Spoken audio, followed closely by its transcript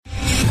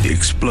The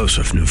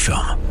explosive new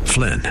film,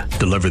 Flynn,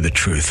 deliver the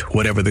truth,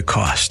 whatever the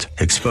cost,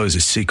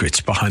 exposes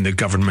secrets behind the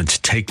government's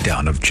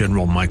takedown of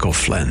General Michael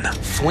Flynn.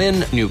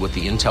 Flynn knew what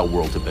the intel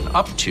world had been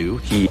up to.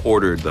 He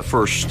ordered the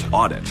first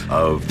audit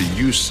of the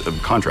use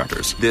of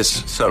contractors.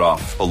 This set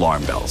off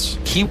alarm bells.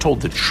 He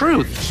told the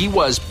truth. He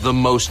was the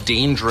most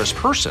dangerous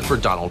person for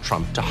Donald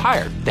Trump to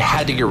hire. They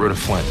had to get rid of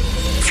Flynn.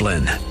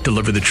 Flynn,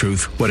 deliver the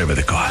truth, whatever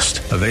the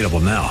cost. Available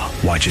now.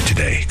 Watch it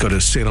today. Go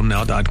to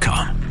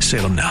salemnow.com.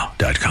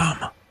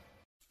 salemnow.com.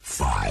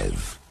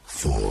 5,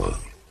 4,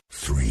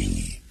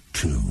 3,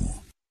 2,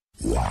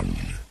 1.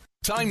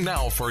 Time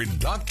now for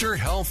Dr.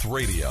 Health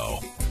Radio,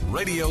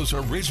 radio's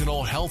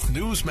original health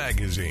news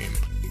magazine,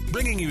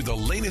 bringing you the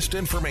latest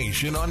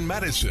information on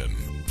medicine,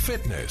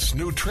 fitness,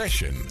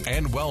 nutrition,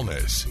 and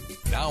wellness.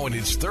 Now in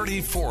its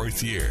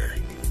 34th year.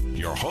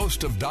 Your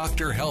host of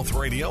Dr. Health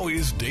Radio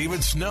is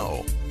David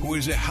Snow, who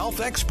is a health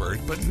expert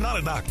but not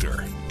a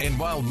doctor. And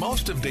while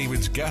most of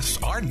David's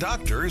guests are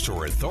doctors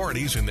or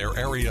authorities in their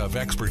area of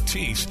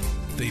expertise,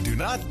 they do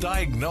not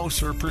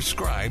diagnose or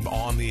prescribe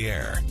on the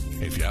air.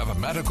 If you have a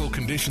medical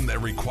condition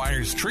that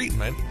requires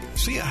treatment,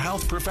 see a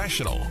health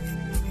professional.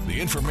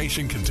 The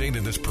information contained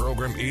in this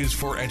program is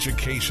for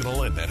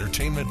educational and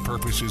entertainment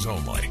purposes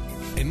only.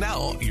 And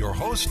now, your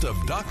host of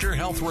Dr.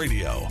 Health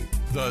Radio,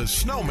 the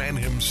snowman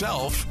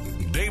himself,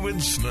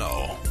 David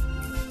Snow.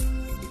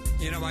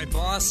 You know, my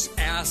boss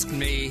asked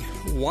me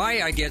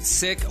why I get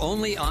sick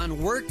only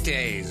on work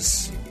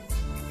days.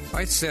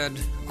 I said,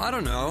 I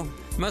don't know.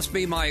 Must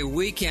be my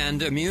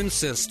weekend immune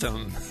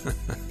system.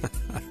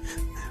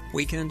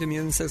 Weekend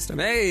immune system.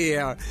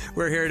 Hey,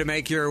 we're here to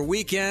make your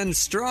weekend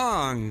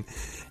strong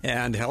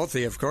and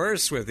healthy, of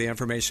course, with the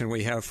information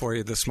we have for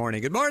you this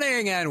morning. Good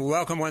morning, and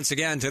welcome once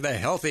again to the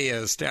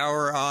healthiest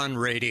hour on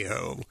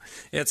radio.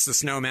 It's the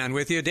Snowman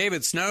with you,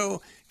 David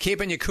Snow,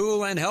 keeping you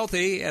cool and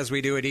healthy as we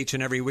do it each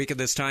and every week at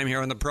this time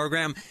here on the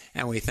program.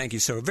 And we thank you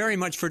so very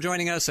much for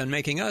joining us and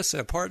making us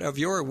a part of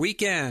your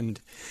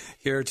weekend.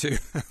 Here to,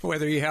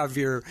 whether you have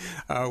your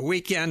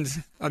weekend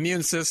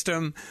immune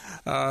system,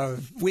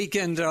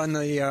 weekend on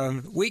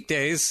the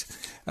weekdays,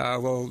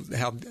 will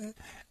help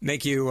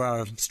make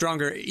you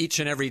stronger each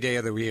and every day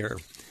of the year.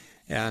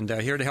 And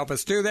here to help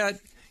us do that,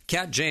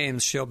 Kat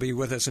James. She'll be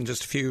with us in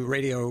just a few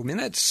radio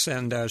minutes,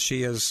 and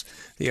she is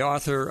the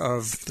author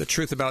of The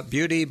Truth About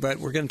Beauty. But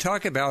we're going to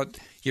talk about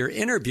your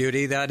inner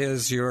beauty, that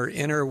is your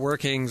inner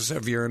workings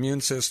of your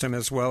immune system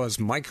as well as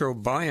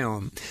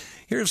microbiome.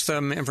 Here's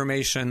some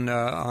information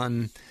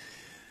on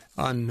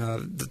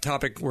the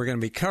topic we're going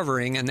to be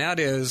covering, and that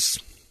is,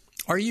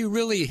 are you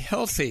really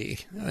healthy?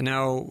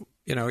 Now,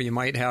 you know, you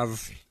might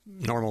have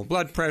normal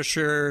blood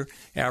pressure,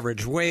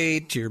 average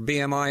weight, your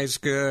BMI is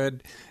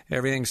good,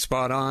 everything's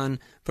spot on.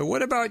 But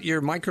what about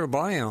your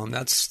microbiome?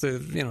 That's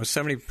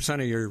 70%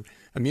 of your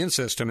immune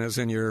system is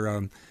in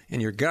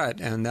your gut,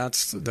 and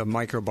that's the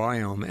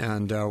microbiome.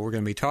 And we're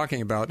going to be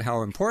talking about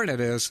how important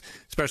it is,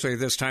 especially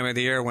this time of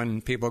the year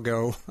when people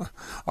go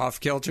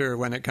off kilter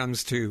when it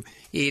comes to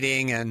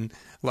eating and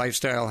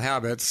lifestyle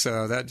habits.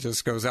 That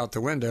just goes out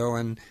the window,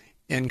 and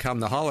in come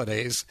the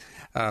holidays.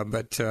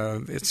 But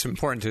it's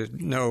important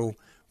to know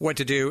what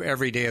to do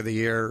every day of the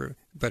year,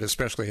 but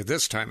especially at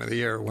this time of the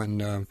year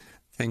when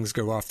things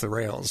go off the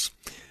rails.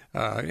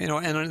 And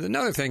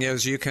another thing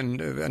is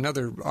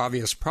another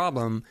obvious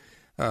problem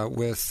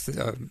with,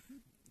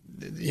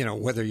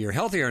 whether you're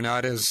healthy or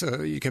not is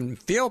you can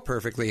feel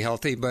perfectly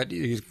healthy, but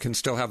you can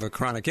still have a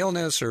chronic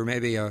illness or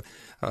maybe a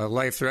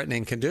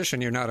life-threatening condition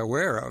you're not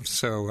aware of.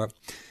 So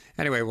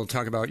anyway, we'll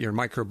talk about your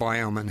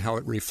microbiome and how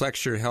it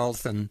reflects your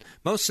health and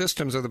most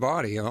systems of the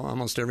body.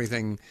 Almost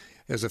everything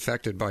is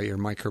affected by your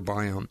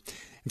microbiome.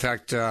 In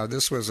fact,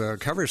 this was a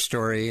cover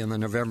story in the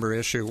November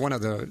issue, one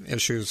of the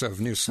issues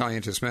of New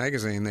Scientist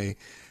magazine. Tim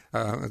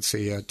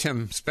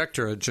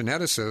Spector, a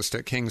geneticist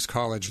at King's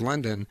College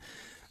London,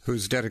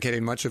 who's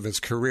dedicated much of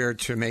his career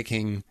to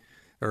making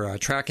or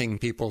tracking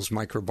people's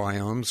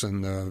microbiomes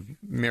and the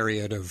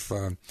myriad of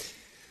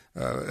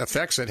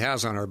effects it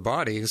has on our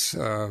bodies.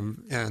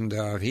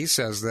 And he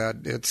says that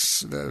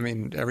it's,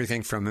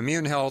 everything from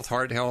immune health,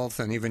 heart health,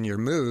 and even your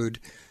mood.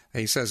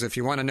 He says if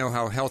you want to know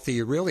how healthy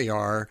you really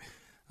are,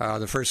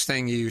 the first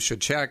thing you should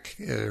check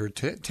or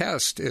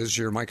test is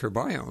your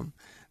microbiome.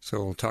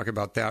 So we'll talk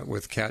about that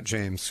with Kat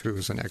James,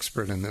 who's an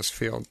expert in this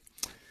field.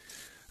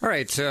 All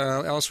right,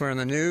 elsewhere in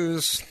the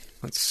news,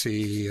 let's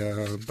see.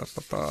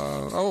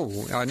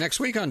 Next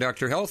week on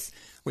Dr. Health,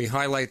 we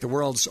highlight the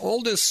world's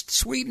oldest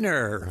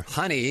sweetener,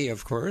 honey,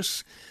 of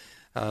course.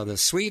 The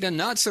sweet and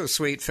not so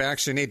sweet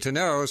facts you need to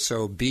know,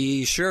 so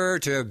be sure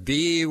to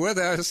be with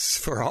us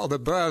for all the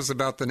buzz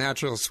about the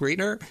natural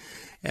sweetener.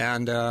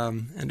 And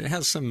it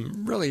has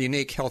some really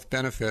unique health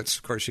benefits.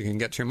 Of course, you can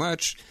get too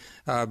much,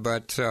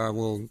 but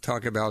we'll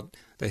talk about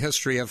the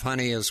history of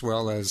honey as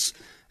well as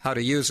how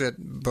to use it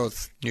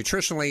both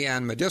nutritionally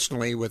and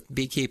medicinally with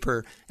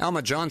beekeeper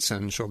Alma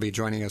Johnson. She'll be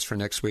joining us for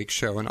next week's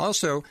show. And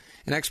also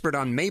an expert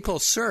on maple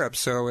syrup,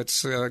 so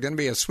it's going to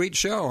be a sweet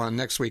show on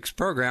next week's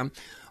program.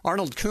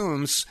 Arnold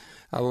Coombs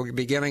will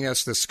be giving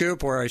us the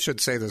scoop, or I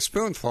should say the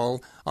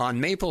spoonful, on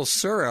maple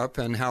syrup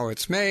and how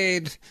it's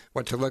made,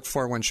 what to look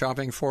for when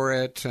shopping for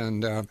it,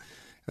 and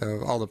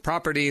all the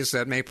properties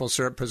that maple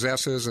syrup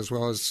possesses, as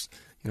well as,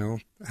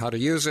 how to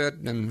use it,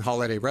 and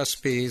holiday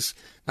recipes,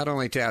 not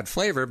only to add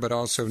flavor, but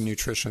also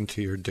nutrition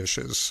to your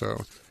dishes.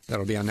 So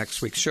that'll be on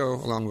next week's show,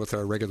 along with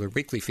our regular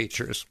weekly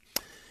features.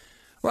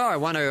 Well, I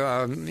want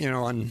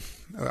to,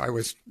 I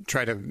always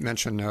try to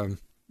mention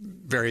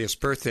various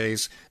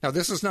birthdays. Now,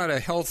 this is not a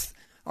health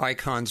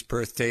icon's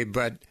birthday,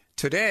 but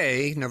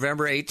today,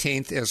 November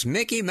 18th, is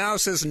Mickey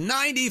Mouse's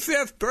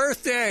 95th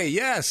birthday.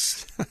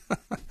 Yes.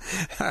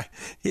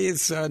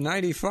 He's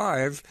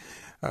 95.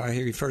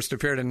 He first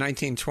appeared in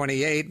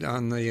 1928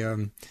 on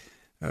the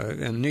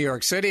in New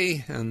York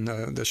City in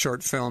the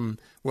short film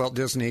Walt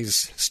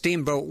Disney's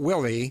Steamboat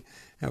Willie.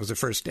 That was the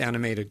first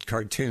animated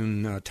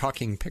cartoon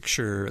talking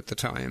picture at the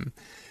time.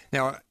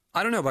 Now,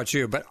 I don't know about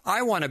you, but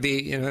I want to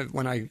be,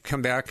 when I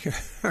come back,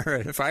 or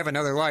if I have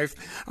another life,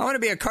 I want to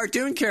be a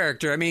cartoon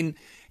character. I mean,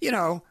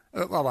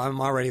 well,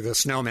 I'm already the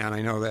snowman.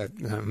 I know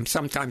that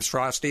sometimes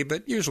frosty,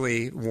 but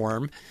usually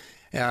warm.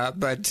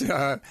 But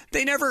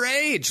they never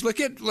age. Look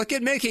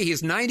at Mickey.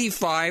 He's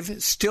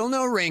 95, still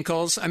no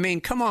wrinkles. I mean,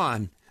 come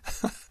on.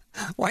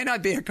 Why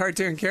not be a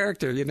cartoon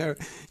character? You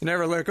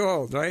never look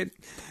old, right?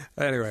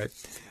 Anyway.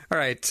 All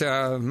right,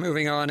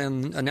 moving on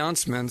in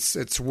announcements.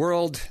 It's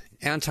World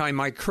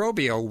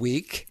Antimicrobial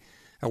Week,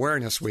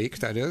 Awareness Week,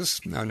 that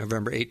is,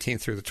 November 18th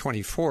through the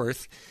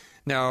 24th.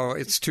 Now,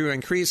 it's to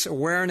increase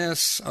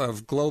awareness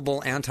of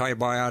global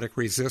antibiotic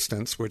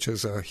resistance, which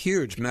is a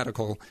huge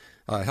medical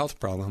health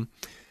problem,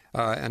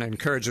 and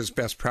encourages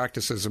best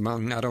practices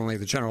among not only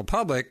the general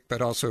public,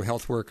 but also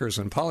health workers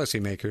and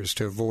policymakers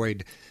to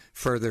avoid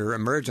further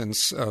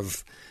emergence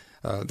of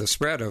the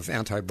spread of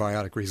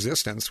antibiotic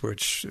resistance,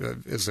 which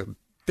is a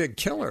big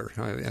killer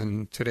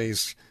in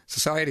today's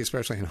society,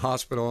 especially in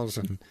hospitals,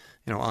 and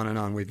on and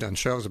on. We've done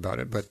shows about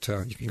it, but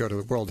you can go to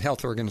the World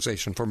Health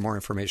Organization for more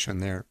information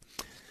there.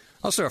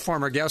 Also, a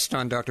former guest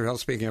on Dr. Health,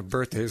 speaking of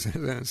birthdays,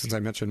 since I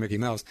mentioned Mickey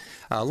Mouse,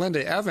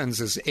 Linda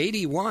Evans is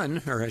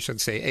 81, or I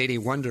should say 80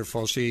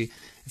 wonderful. She,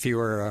 if you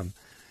were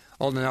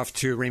old enough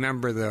to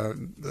remember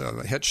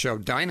the hit show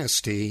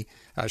Dynasty,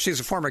 she's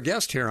a former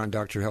guest here on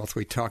Dr. Health.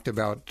 We talked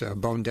about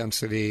bone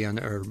density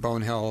or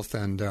bone health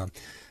and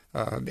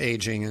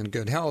aging and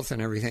good health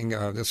and everything.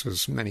 This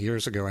was many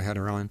years ago I had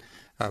her on.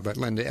 But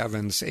Linda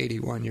Evans,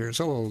 81 years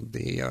old,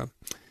 the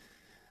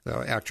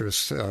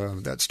actress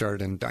that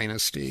starred in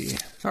Dynasty.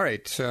 All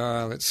right,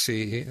 let's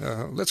see.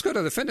 Let's go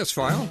to the fitness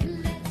file.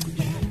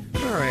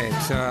 All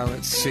right,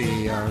 let's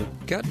see.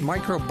 Gut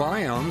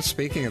microbiome,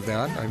 speaking of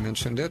that, I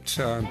mentioned it.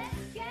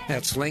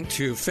 That's linked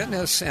to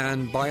fitness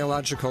and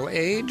biological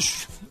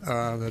age.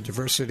 The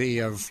diversity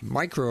of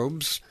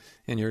microbes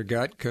in your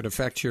gut could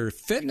affect your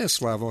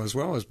fitness level as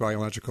well as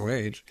biological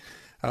age.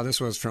 This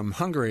was from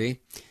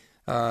Hungary.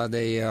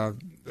 They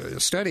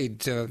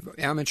studied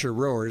amateur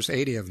rowers,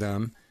 80 of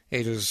them,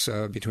 ages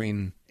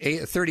between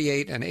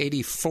 38 and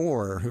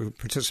 84, who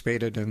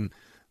participated in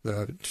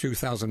the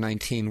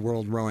 2019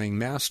 World Rowing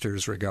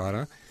Masters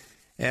Regatta.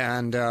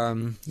 And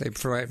they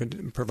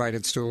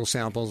provided stool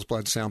samples,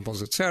 blood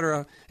samples,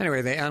 etc.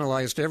 Anyway, they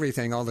analyzed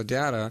everything, all the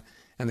data,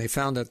 and they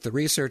found that the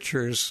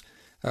researchers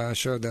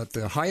showed that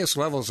the highest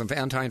levels of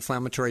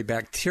anti-inflammatory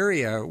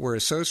bacteria were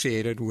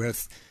associated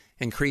with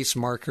increased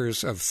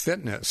markers of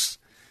fitness,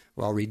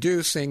 while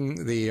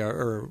reducing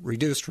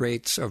reduced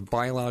rates of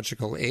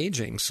biological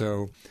aging.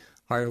 So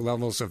higher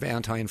levels of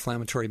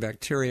anti-inflammatory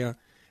bacteria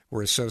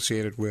were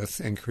associated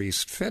with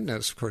increased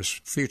fitness. Of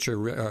course, future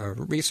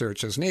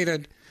research is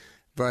needed,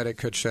 but it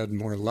could shed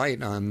more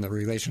light on the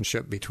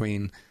relationship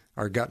between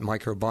our gut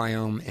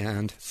microbiome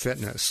and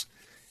fitness.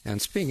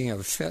 And speaking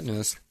of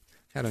fitness,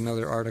 had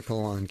another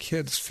article on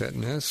kids'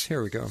 fitness.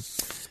 Here we go.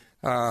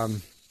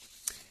 I'm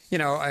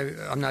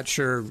not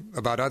sure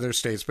about other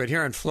states, but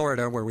here in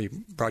Florida, where we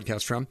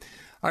broadcast from,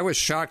 I was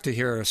shocked to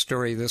hear a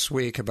story this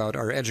week about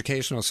our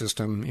educational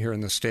system here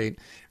in the state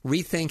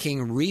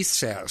rethinking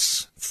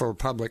recess for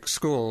public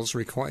schools.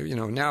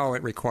 Now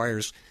it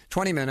requires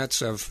 20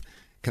 minutes of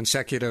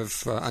consecutive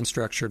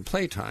unstructured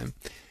playtime.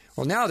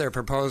 Well, now they're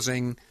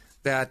proposing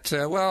that,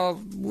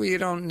 we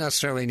don't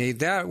necessarily need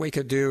that. We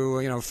could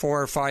do,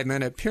 4 or 5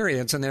 minute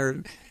periods, and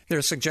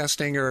they're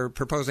suggesting or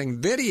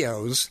proposing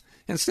videos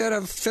instead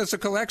of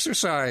physical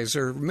exercise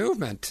or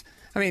movement.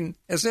 I mean,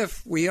 as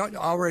if we don't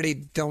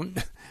already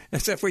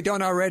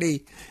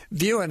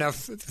view enough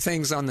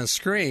things on the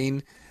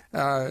screen.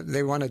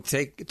 They want to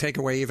take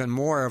away even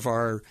more of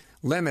our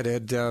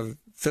limited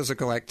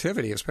physical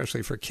activity,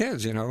 especially for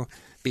kids.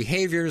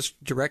 Behaviors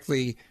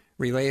directly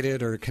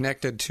related or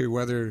connected to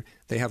whether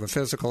they have a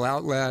physical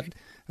outlet.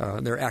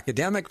 Their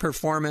academic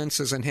performance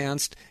is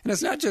enhanced, and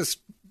it's not just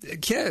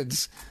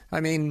kids. I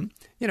mean,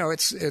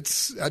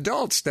 it's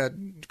adults that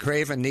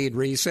crave and need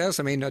recess.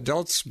 I mean,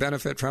 adults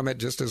benefit from it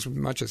just as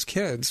much as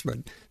kids, but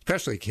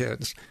especially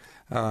kids.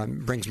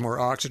 Brings more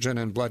oxygen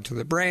and blood to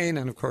the brain,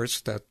 and of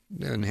course that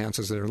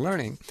enhances their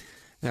learning.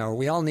 Now,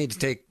 we all need to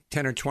take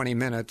 10 or 20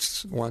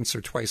 minutes once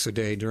or twice a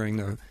day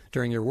during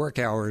your work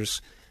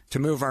hours to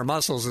move our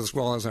muscles as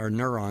well as our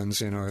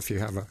neurons, if you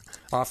have an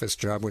office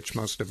job, which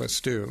most of us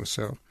do.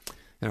 So,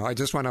 I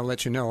just want to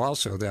let you know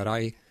also that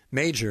I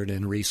majored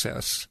in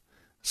recess.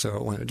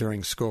 So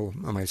during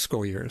my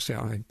school years,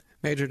 I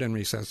majored in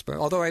recess, but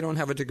although I don't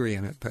have a degree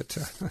in it. But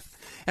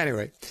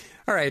anyway,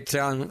 all right.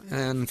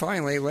 And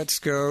finally, let's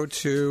go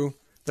to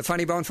the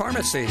Funny Bone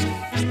Pharmacy.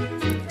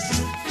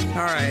 All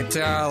right,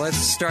 let's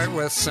start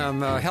with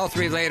some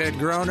health-related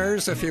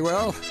groaners, if you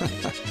will.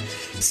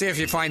 See if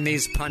you find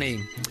these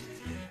punny.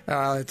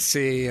 Let's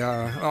see.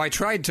 I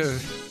tried to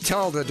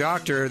tell the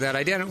doctor that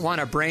I didn't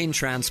want a brain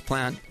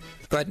transplant,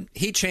 but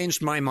he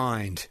changed my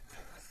mind.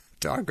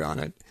 Doggone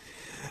it.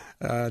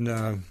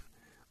 And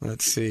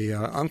let's see.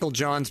 Uncle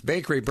John's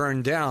bakery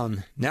burned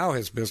down. Now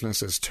his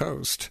business is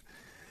toast.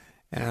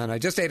 And I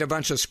just ate a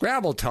bunch of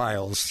Scrabble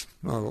tiles.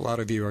 Well, a lot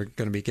of you are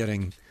going to be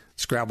getting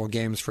Scrabble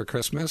games for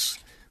Christmas.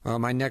 Well,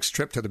 my next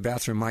trip to the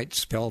bathroom might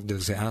spell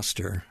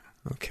disaster.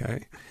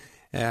 Okay.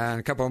 And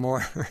a couple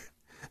more.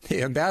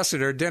 The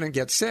ambassador didn't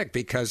get sick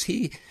because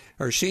he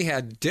or she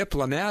had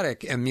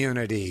diplomatic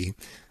immunity.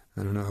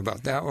 I don't know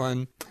about that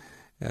one.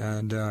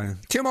 And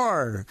two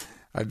more.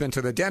 I've been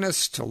to the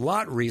dentist a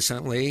lot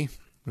recently.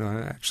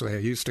 Actually, I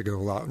used to go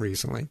a lot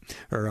recently,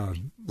 or a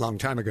long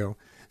time ago.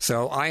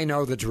 So I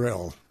know the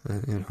drill.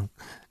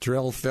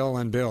 Drill, fill,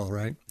 and bill,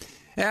 right?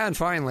 And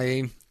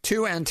finally,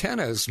 two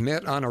antennas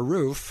met on a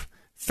roof,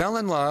 fell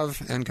in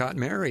love, and got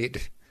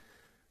married.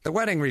 The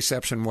wedding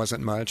reception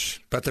wasn't much,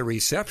 but the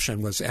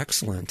reception was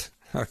excellent.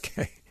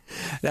 Okay.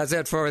 That's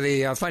it for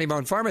the Funny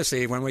Bone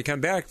Pharmacy. When we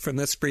come back from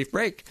this brief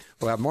break,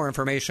 we'll have more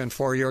information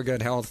for your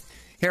good health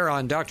here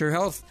on Dr.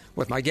 Health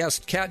with my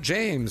guest, Kat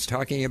James,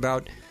 talking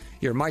about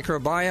your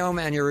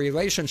microbiome and your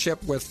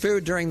relationship with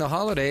food during the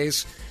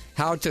holidays,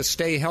 how to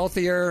stay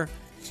healthier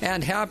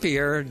and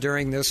happier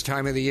during this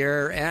time of the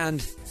year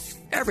and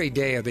every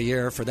day of the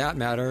year, for that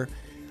matter,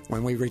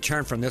 when we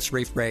return from this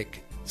brief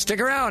break. Stick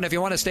around if you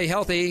want to stay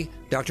healthy.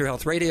 Dr.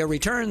 Health Radio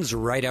returns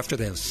right after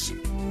this.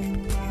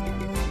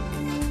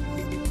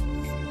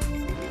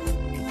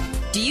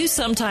 Do you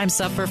sometimes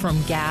suffer from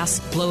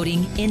gas,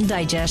 bloating,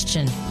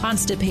 indigestion,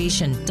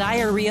 constipation,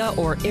 diarrhea,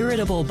 or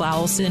irritable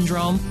bowel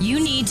syndrome? You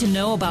need to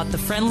know about the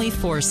Friendly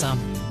Foursome.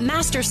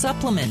 Master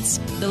Supplements,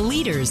 the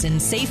leaders in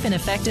safe and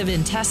effective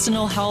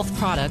intestinal health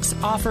products,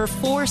 offer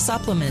 4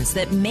 supplements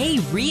that may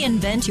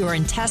reinvent your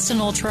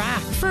intestinal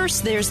tract.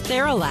 First, there's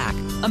Theralac,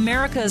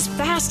 America's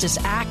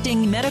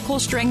fastest-acting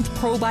medical-strength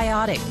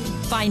probiotic.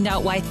 Find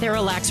out why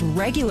Theralac's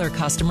regular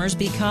customers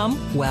become,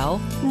 well,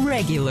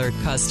 regular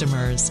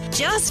customers.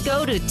 Just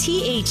go to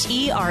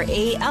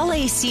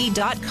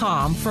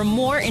THERALAC.com for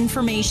more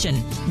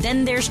information.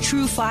 Then there's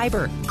True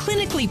Fiber,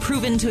 clinically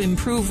proven to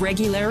improve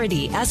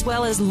regularity as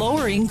well as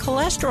lowering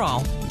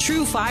cholesterol.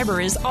 True Fiber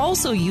is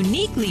also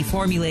uniquely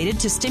formulated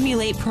to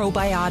stimulate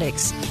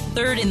probiotics.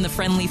 Third in the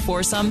Friendly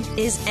Foursome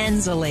is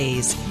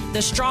Enzalase,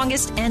 the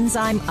strongest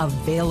enzyme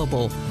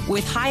available.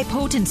 With high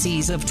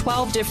potencies of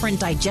 12 different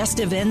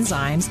digestive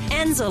enzymes,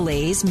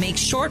 Enzalase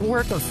makes short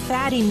work of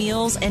fatty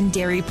meals and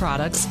dairy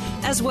products,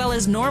 as well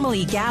as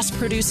normally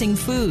gas-producing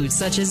foods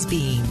such as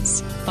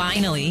beans.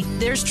 Finally,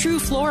 there's True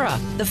Flora,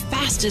 the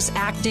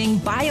fastest-acting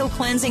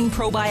bio-cleansing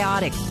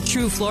probiotic.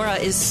 True Flora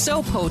is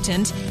so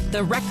potent,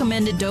 the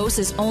recommended dose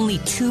is only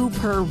 2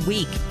 per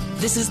week.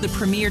 This is the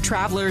premier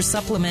traveler's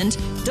supplement.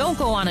 Don't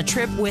go on a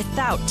trip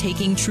without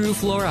taking True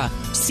Flora.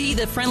 See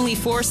the Friendly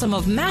Foursome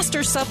of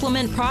Master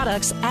Supplement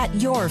products at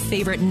your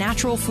favorite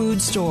natural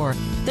food store.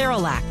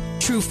 Theralac,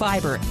 True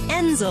Fiber,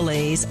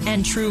 Enzalase,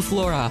 and True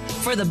Flora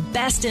for the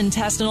best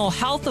intestinal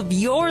health of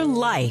your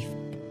life.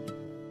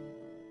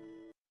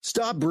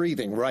 Stop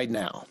breathing right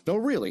now. No,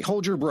 really,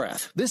 hold your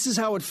breath. This is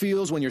how it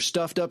feels when you're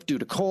stuffed up due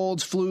to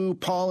colds, flu,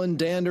 pollen,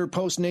 dander,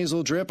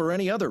 postnasal drip, or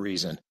any other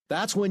reason.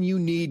 That's when you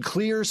need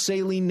Clear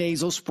Saline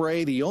Nasal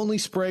Spray, the only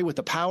spray with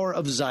the power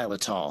of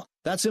xylitol.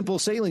 That simple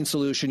saline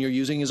solution you're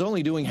using is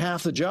only doing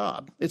half the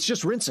job. It's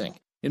just rinsing.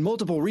 In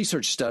multiple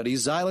research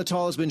studies,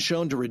 xylitol has been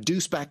shown to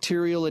reduce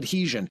bacterial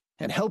adhesion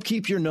and help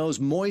keep your nose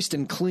moist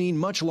and clean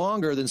much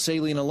longer than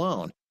saline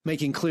alone,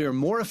 making Clear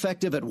more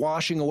effective at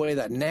washing away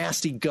that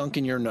nasty gunk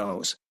in your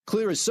nose.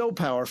 Clear is so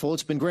powerful,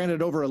 it's been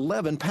granted over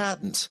 11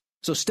 patents.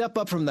 So step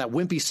up from that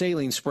wimpy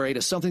saline spray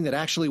to something that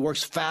actually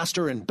works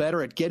faster and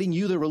better at getting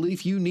you the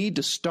relief you need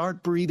to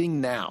start breathing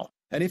now.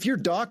 And if your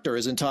doctor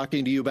isn't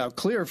talking to you about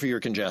Clear for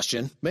your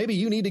congestion, maybe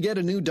you need to get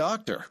a new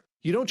doctor.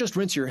 You don't just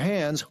rinse your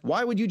hands.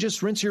 Why would you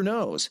just rinse your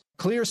nose?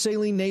 Clear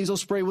Saline Nasal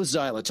Spray with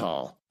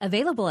xylitol.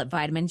 Available at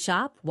Vitamin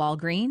Shoppe,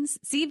 Walgreens,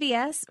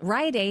 CVS,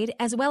 Rite Aid,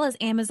 as well as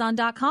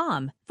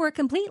Amazon.com. For a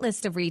complete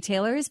list of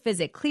retailers,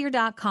 visit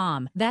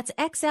Clear.com. That's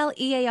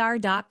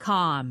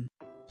XLEAR.com.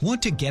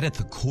 Want to get at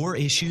the core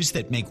issues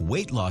that make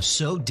weight loss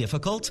so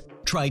difficult?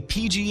 Try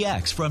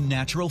PGX from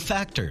Natural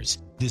Factors.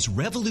 This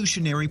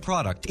revolutionary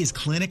product is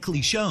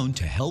clinically shown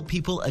to help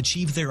people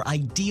achieve their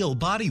ideal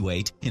body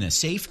weight in a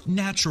safe,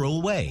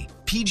 natural way.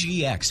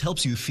 PGX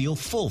helps you feel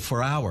full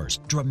for hours,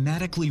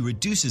 dramatically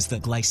reduces the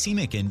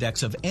glycemic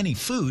index of any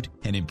food,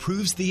 and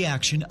improves the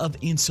action of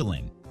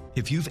insulin.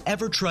 If you've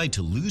ever tried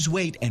to lose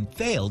weight and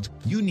failed,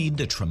 you need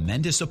the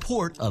tremendous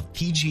support of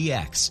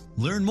PGX.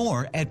 Learn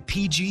more at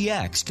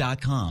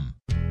pgx.com.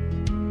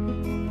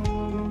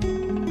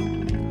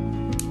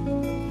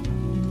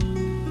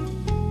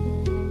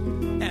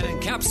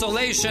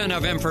 Encapsulation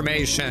of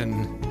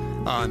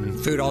information on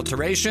food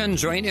alteration,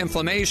 joint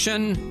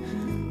inflammation,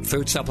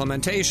 food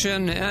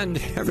supplementation, and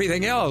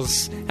everything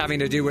else having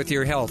to do with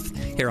your health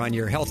here on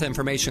your health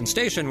information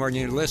station, where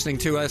you're listening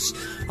to us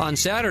on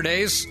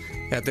Saturdays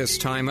at this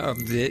time of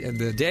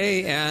the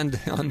day and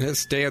on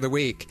this day of the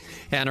week.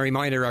 And a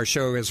reminder, our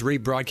show is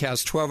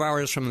rebroadcast 12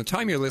 hours from the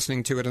time you're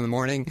listening to it in the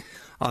morning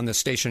on the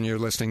station you're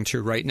listening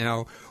to right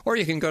now. Or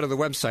you can go to the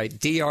website,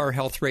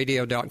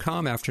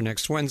 drhealthradio.com, after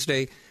next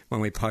Wednesday,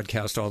 when we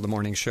podcast all the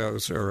morning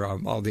shows or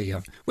all the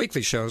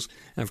weekly shows.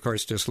 And, of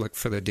course, just look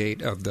for the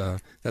date of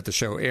that the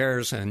show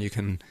airs, and you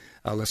can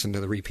listen to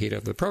the repeat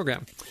of the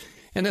program.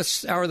 In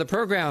this hour of the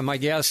program, my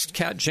guest,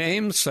 Kat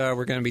James,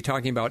 we're going to be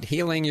talking about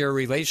healing your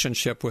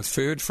relationship with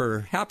food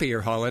for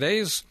happier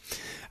holidays.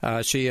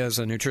 She is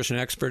a nutrition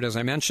expert, as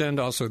I mentioned,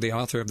 also the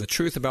author of The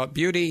Truth About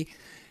Beauty,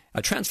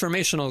 a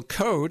transformational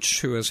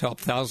coach who has helped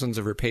thousands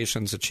of her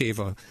patients achieve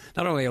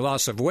not only a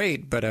loss of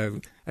weight, but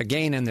a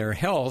gain in their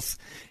health.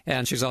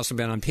 And she's also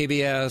been on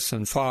PBS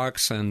and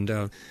Fox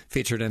and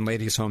featured in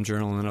Ladies' Home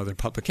Journal and other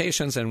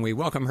publications. And we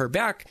welcome her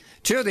back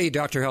to the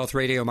Dr. Health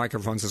Radio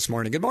microphones this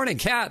morning. Good morning,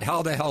 Kat.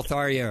 How the health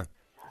are you?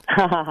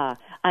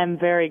 I'm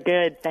very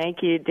good. Thank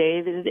you,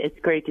 David. It's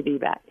great to be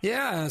back.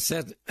 Yeah,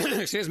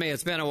 excuse me,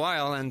 it's been a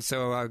while, and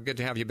so good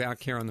to have you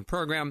back here on the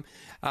program.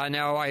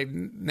 Now, I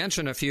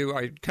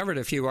covered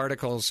a few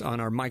articles on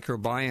our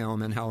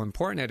microbiome and how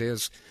important it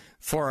is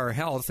for our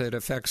health. It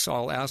affects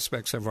all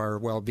aspects of our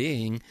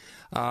well-being.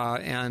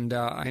 And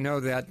I know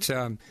that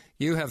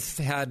you have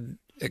had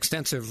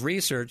extensive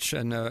research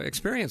and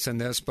experience in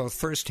this, both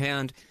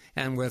firsthand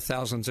and with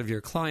thousands of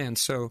your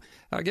clients. So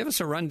give us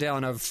a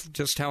rundown of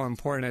just how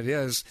important it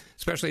is,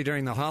 especially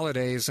during the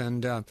holidays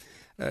and,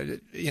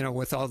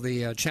 with all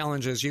the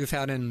challenges you've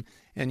had in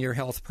your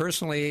health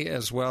personally,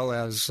 as well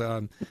as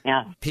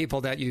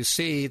people that you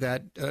see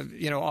that,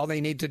 all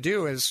they need to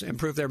do is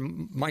improve their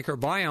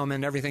microbiome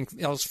and everything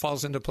else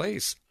falls into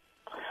place.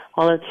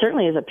 Well, it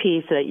certainly is a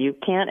piece that you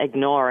can't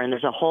ignore, and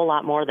there's a whole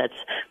lot more that's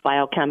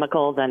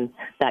biochemical than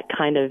that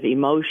kind of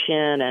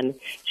emotion and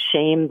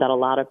shame that a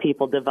lot of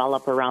people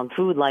develop around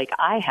food like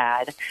I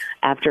had.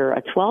 After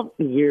a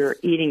 12-year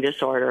eating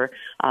disorder,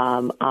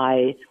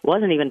 I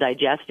wasn't even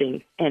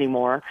digesting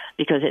anymore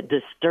because it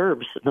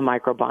disturbs the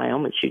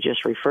microbiome, which you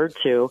just referred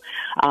to,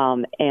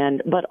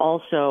 but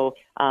also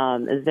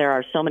there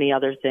are so many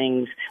other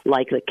things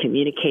like the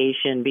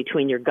communication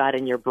between your gut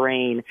and your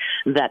brain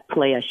that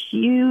play a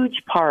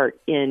huge part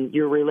in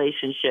your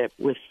relationship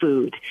with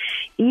food,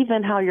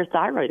 even how your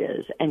thyroid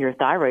is. And your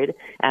thyroid,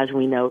 as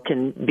we know,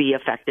 can be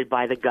affected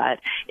by the gut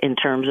in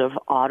terms of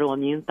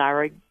autoimmune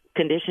thyroid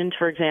conditions,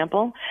 for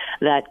example,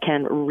 that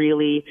can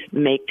really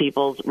make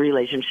people's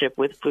relationship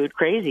with food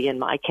crazy. In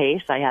my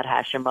case, I had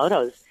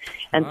Hashimoto's.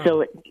 And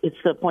so it's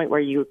the point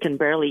where you can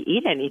barely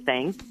eat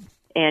anything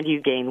and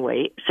you gain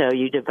weight. So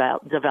you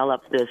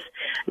develop this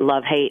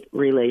love-hate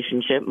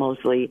relationship,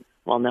 mostly.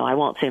 Well, no, I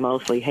won't say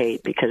mostly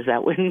hate because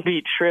that wouldn't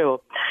be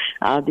true.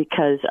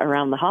 Because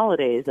around the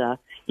holidays,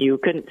 you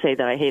couldn't say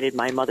that I hated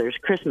my mother's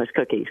Christmas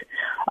cookies.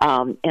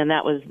 And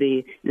that was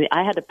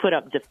I had to put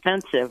up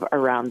defensive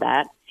around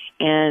that.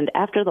 And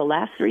after the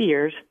last 3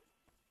 years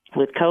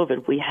with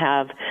COVID, we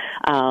have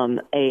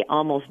a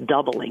almost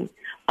doubling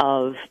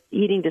of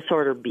eating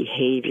disorder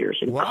behaviors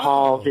and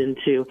calls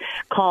into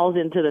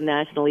the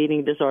National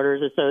Eating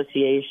Disorders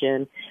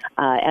Association.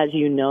 As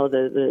you know,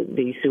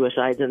 the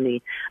suicides and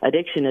the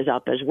addiction is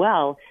up as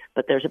well.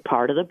 But there's a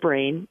part of the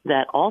brain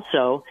that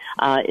also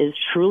is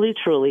truly,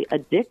 truly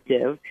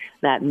addictive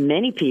that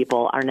many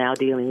people are now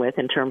dealing with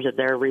in terms of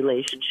their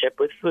relationship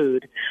with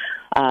food.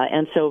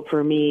 And so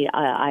for me,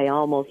 I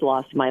almost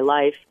lost my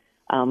life.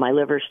 My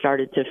liver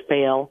started to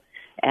fail.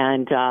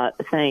 And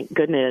thank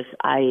goodness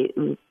I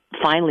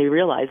finally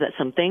realized that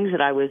some things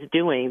that I was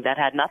doing that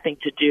had nothing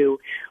to do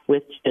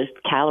with just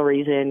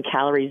calories in,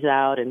 calories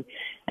out, and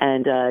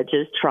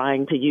just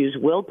trying to use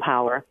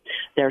willpower.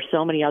 There are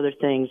so many other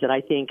things that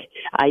I think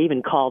I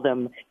even call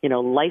them,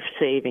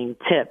 life-saving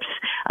tips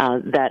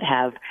that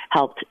have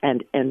helped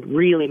and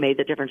really made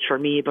the difference for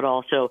me, but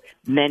also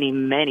many,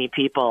 many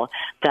people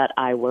that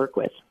I work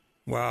with.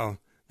 Wow.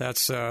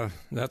 That's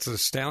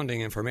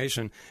astounding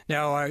information.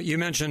 Now, you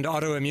mentioned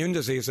autoimmune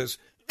diseases.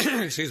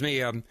 Excuse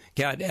me,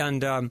 Kat.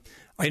 And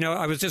I know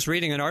I was just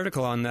reading an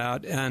article on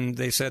that, and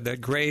they said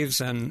that Graves'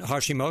 and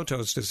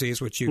Hashimoto's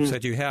disease, which you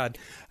said you had,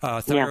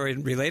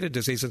 thyroid-related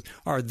diseases,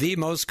 are the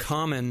most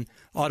common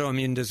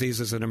autoimmune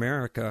diseases in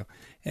America.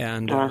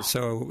 And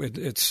so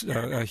it's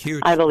a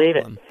huge I believe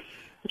problem.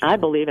 I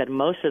believe that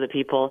most of the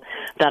people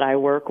that I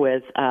work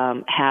with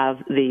have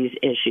these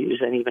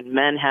issues, and even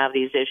men have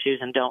these issues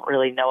and don't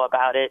really know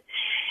about it.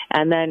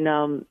 And then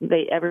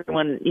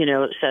everyone,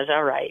 says,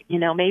 all right,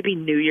 maybe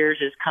New Year's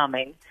is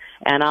coming,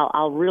 and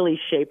I'll really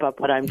shape up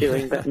what I'm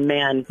doing. But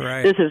man,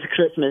 right. This is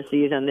Christmas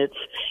season. It's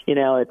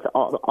it's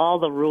all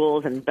the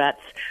rules and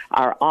bets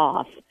are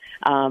off.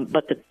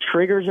 But the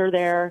triggers are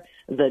there.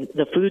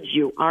 The foods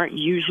you aren't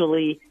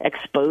usually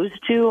exposed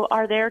to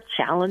are there,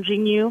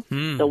 challenging you.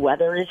 The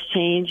weather has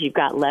changed. You've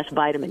got less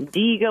vitamin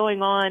D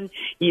going on.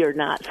 You're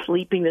not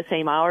sleeping the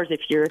same hours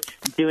if you're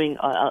doing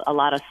a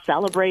lot of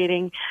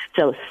celebrating.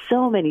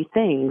 So many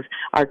things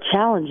are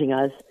challenging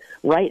us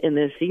right in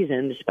this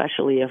season,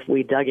 especially if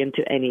we dug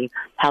into any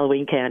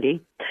Halloween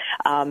candy.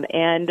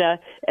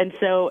 And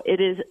so it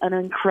is an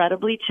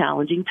incredibly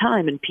challenging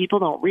time, and people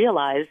don't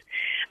realize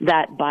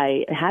that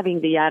by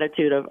having the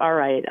attitude of, all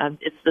right,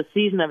 it's the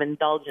season of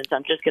indulgence,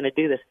 I'm just going to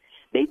do this,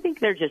 they think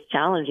they're just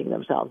challenging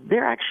themselves.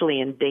 They're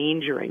actually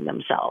endangering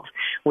themselves,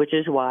 which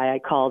is why I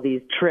call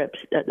these trips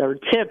or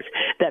tips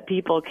that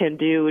people can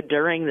do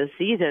during the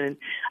season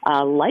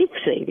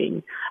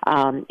life-saving.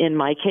 In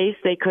my case,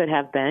 they could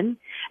have been,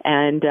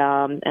 and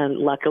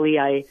luckily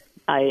I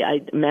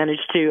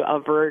managed to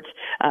avert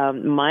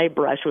my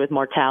brush with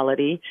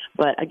mortality.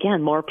 But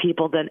again, more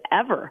people than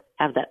ever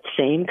have that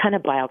same kind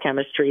of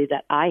biochemistry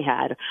that I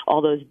had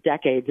all those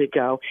decades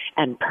ago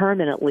and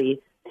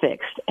permanently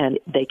fixed, and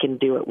they can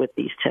do it with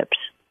these tips.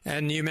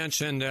 And you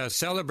mentioned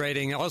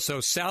celebrating, also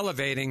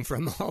salivating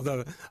from all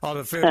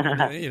the food.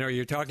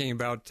 You're talking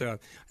about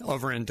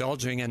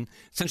overindulging. And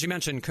since you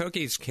mentioned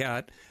cookies,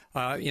 Kat,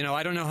 I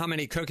don't know how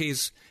many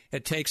cookies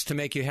it takes to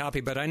make you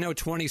happy, but I know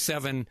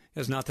 27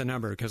 is not the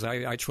number because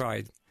I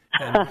tried.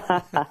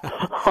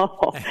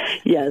 Oh,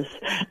 yes.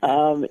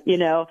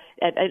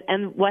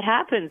 And what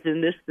happens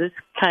in this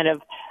kind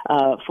of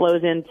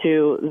flows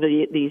into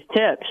these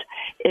tips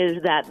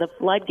is that the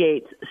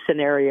floodgates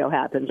scenario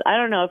happens. I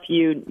don't know if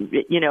you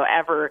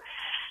ever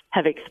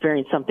have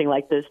experienced something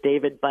like this,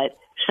 David, but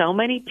so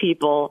many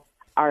people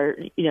are,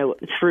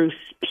 through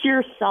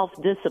pure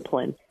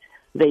self-discipline,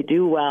 they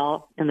do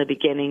well in the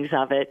beginnings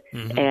of it,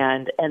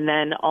 and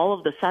then all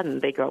of a sudden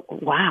they go,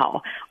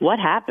 wow, what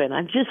happened?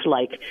 I'm just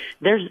like,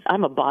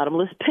 I'm a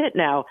bottomless pit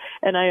now,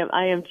 and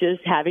I am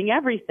just having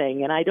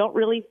everything, and I don't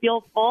really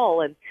feel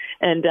full,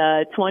 and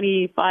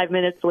 25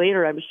 minutes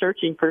later I'm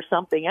searching for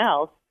something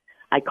else.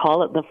 I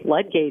call it the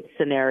floodgates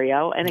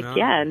scenario, and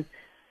again,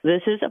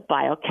 this is a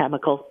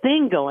biochemical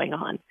thing going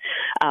on,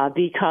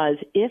 because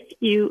if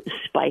you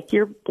spike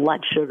your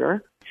blood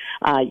sugar,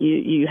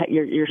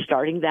 you're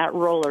starting that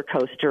roller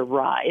coaster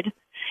ride,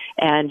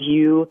 and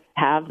you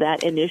have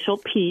that initial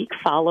peak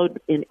followed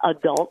in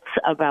adults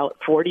about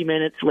 40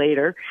 minutes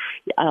later,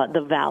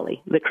 the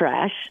valley, the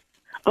crash.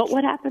 But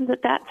what happens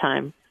at that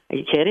time? Are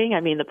you kidding?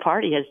 I mean, the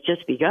party has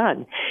just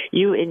begun.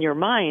 You, in your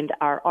mind,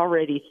 are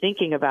already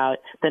thinking about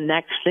the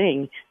next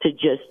thing to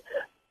just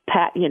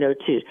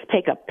to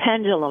take a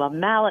pendulum, a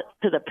mallet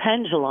to the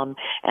pendulum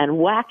and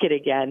whack it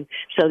again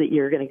so that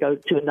you're going to go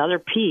to another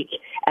peak.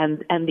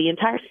 And the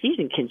entire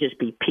season can just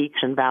be peaks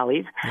and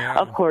valleys,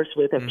 of course,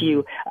 with a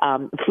few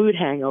food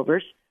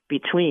hangovers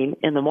between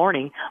in the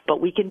morning.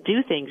 But we can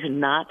do things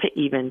not to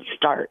even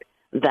start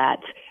that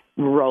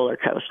roller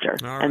coaster,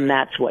 and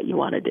that's what you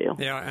want to do.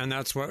 Yeah, and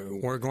that's what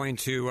we're going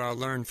to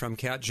learn from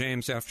Kat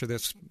James after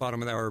this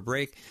bottom of the hour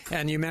break.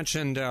 And you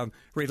mentioned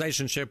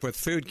relationship with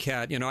food,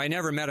 Kat. I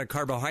never met a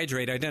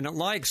carbohydrate I didn't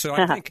like, so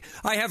I think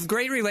I have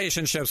great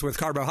relationships with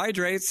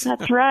carbohydrates.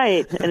 That's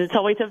right, and it's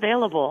always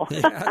available.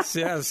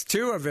 yes,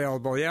 too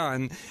available, yeah.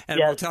 And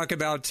we'll talk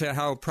about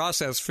how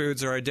processed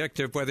foods are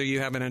addictive, whether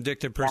you have an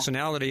addictive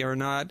personality or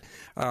not,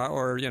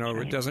 or,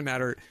 it doesn't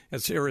matter.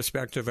 It's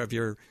irrespective of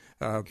your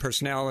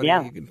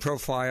personality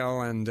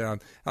profile and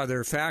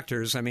other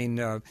factors. I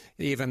mean,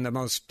 even the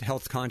most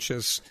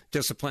health-conscious,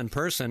 disciplined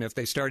person, if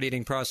they start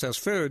eating processed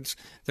foods,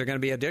 they're going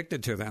to be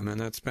addicted to them, and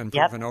that's been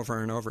proven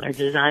over and over. They're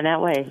designed that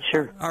way,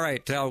 sure. All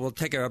right, we'll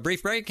take a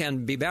brief break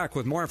and be back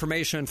with more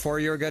information for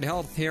your good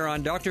health here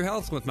on Dr.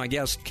 Health with my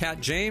guest,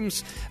 Kat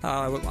James.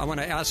 I want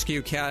to ask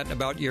you, Kat,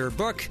 about your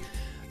book,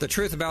 The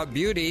Truth About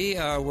Beauty.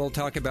 We'll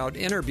talk about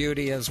inner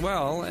beauty as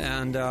well,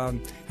 and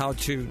how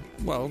to,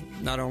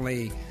 not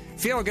only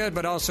feel good,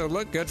 but also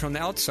look good from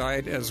the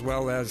outside as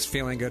well as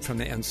feeling good from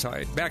the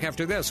inside. Back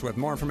after this with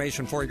more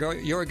information for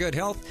your good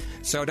health.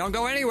 So don't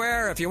go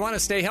anywhere if you want to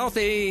stay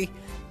healthy.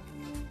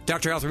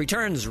 Dr. Health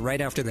returns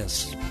right after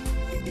this.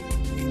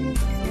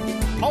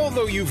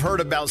 Although you've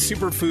heard about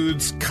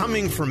superfoods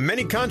coming from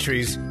many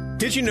countries,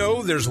 did you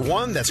know there's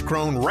one that's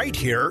grown right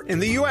here in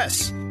the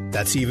U.S.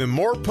 that's even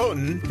more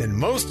potent than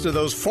most of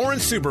those foreign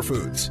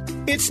superfoods?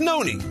 It's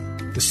Noni,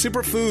 the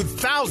superfood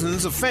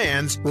thousands of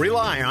fans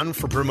rely on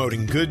for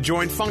promoting good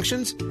joint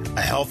functions,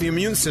 a healthy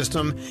immune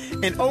system,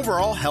 and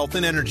overall health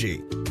and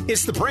energy.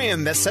 It's the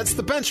brand that sets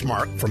the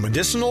benchmark for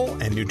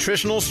medicinal and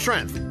nutritional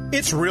strength.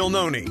 It's Real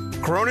Noni,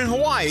 grown in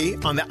Hawaii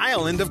on the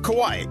island of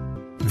Kauai.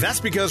 That's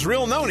because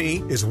Real Noni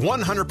is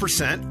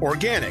 100%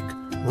 organic,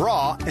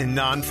 raw and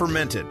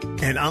non-fermented.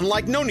 And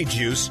unlike noni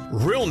juice,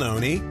 real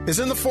noni is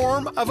in the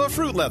form of a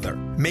fruit leather,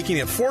 making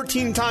it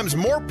 14 times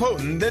more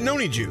potent than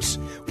noni juice,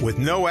 with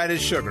no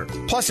added sugar.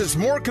 Plus, it's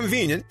more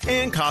convenient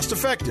and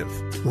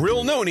cost-effective.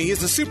 Real noni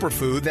is a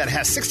superfood that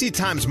has 60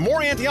 times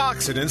more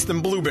antioxidants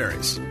than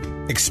blueberries.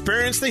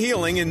 Experience the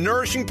healing and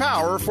nourishing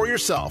power for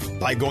yourself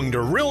by going to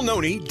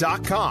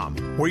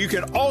realnoni.com, where you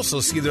can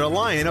also see their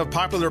line of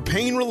popular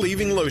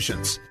pain-relieving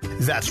lotions.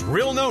 That's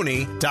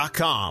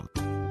realnoni.com.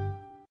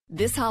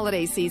 This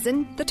holiday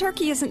season, the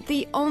turkey isn't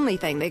the only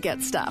thing that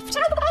gets stuffed.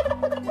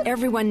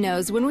 Everyone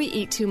knows when we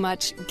eat too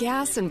much,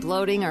 gas and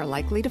bloating are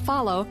likely to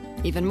follow.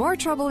 Even more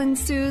trouble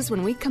ensues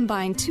when we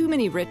combine too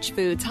many rich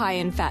foods high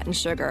in fat and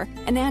sugar.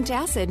 An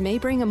antacid may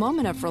bring a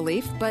moment of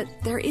relief, but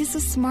there is a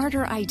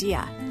smarter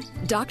idea.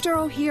 Dr.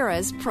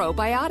 Ohhira's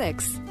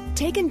Probiotics.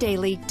 Taken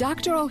daily,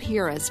 Dr.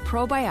 Ohhira's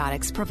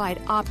probiotics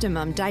provide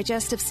optimum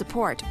digestive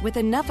support with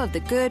enough of the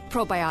good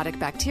probiotic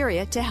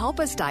bacteria to help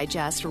us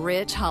digest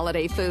rich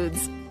holiday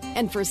foods.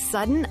 And for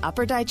sudden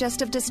upper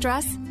digestive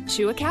distress,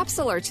 chew a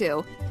capsule or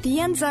two. The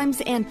enzymes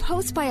and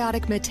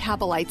postbiotic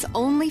metabolites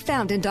only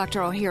found in Dr.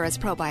 Ohhira's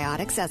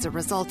probiotics as a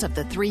result of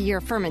the 3-year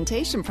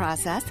fermentation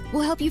process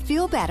will help you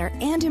feel better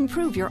and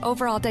improve your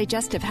overall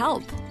digestive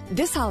health.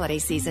 This holiday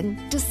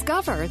season,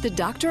 discover the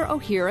Dr.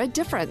 Ohhira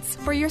difference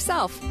for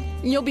yourself.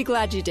 You'll be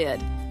glad you did.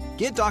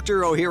 Get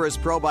Dr. Ohhira's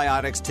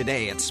probiotics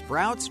today at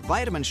Sprouts,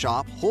 Vitamin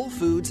Shop, Whole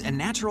Foods, and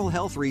natural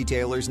health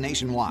retailers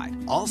nationwide.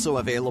 Also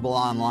available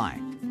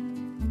online.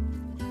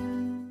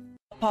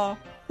 Pa,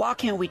 why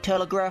can't we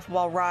telegraph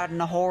while riding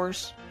a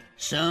horse?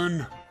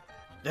 Son,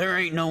 there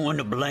ain't no one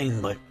to blame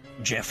but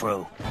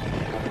Jeffro.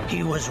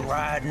 He was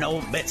riding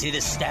old Betsy the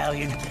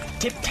Stallion,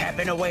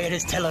 tip-tapping away at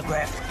his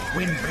telegraph,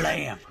 when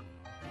blam!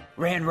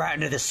 Ran right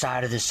into the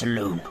side of the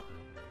saloon.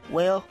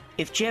 Well,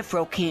 if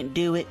Jeffro can't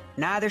do it,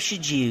 neither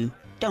should you.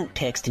 Don't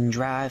text and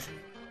drive.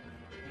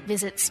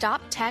 Visit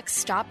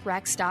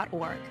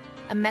StopTextStopWrecks.org.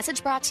 A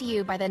message brought to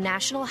you by the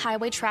National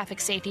Highway Traffic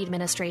Safety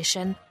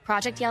Administration,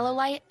 Project Yellow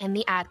Light, and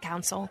the Ad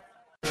Council.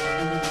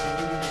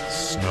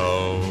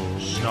 Snow.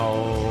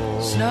 Snow.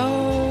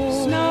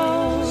 Snow.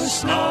 Snow.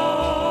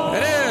 Snow.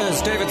 It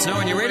is David Snow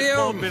on your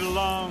radio.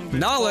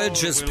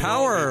 Knowledge is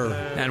power,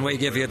 and we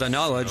give you the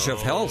knowledge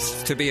of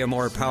health to be a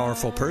more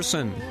powerful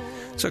person.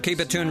 So keep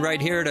it tuned right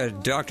here to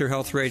Dr.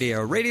 Health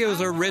Radio, radio's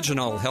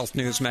original health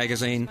news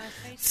magazine,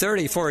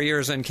 34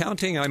 years and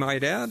counting, I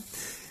might add.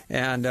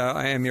 And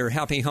I am your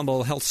happy,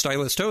 humble health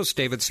stylist host,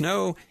 David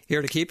Snow,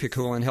 here to keep you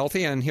cool and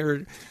healthy. And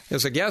here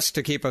is a guest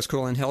to keep us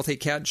cool and healthy,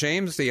 Kat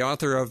James, the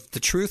author of The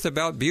Truth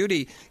About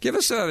Beauty. Give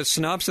us a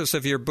synopsis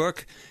of your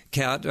book,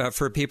 Kat,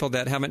 for people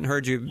that haven't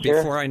heard you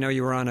before. Sure. I know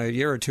you were on a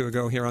year or two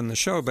ago here on the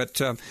show, but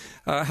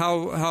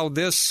how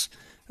this,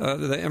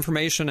 the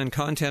information and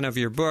content of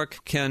your book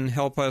can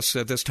help us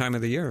at this time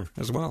of the year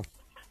as well.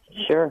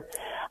 Sure.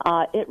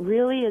 It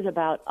really is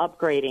about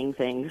upgrading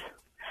things.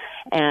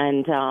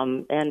 And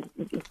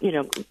you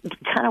know,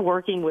 kind of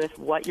working with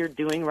what you're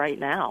doing right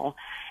now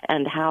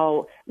and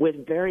how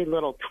with very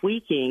little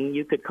tweaking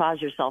you could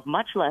cause yourself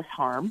much less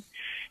harm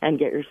and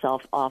get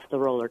yourself off the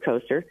roller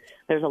coaster.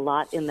 There's a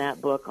lot in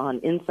that book on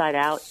inside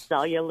out,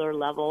 cellular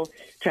level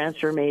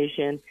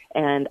transformation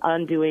and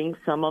undoing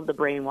some of the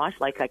brainwash,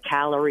 like a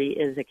calorie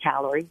is a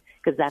calorie,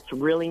 because that's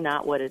really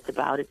not what it's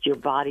about. It's your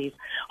body's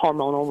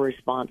hormonal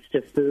response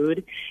to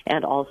food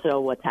and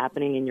also what's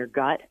happening in your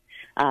gut.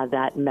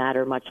 That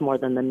matter much more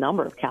than the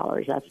number of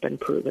calories. That's been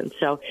proven.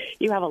 So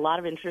you have a lot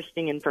of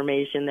interesting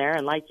information there.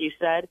 And like you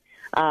said,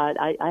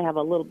 I have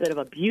a little bit of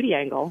a beauty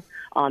angle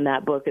on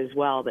that book as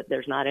well, but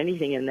there's not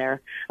anything in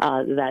there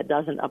that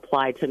doesn't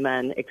apply to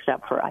men,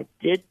 except for I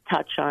did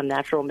touch on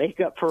natural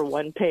makeup for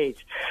one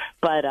page.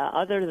 But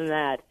other than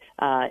that,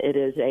 it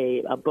is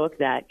a book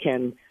that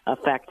can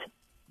affect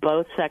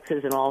both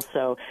sexes and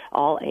also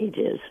all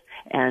ages.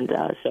 And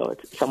so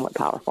it's somewhat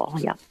powerful,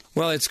 yeah.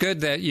 Well, it's good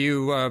that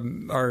you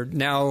are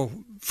now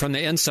from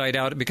the inside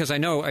out, because I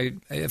know,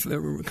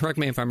 correct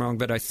me if I'm wrong,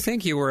 but I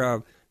think you were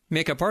a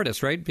makeup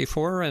artist, right,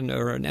 before, or an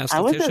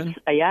esthetician?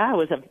 I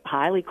was a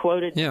highly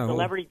quoted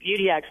celebrity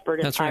beauty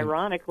expert, and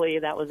ironically,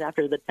 that was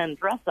after the 10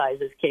 dress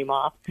sizes came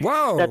off.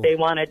 Whoa! That they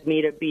wanted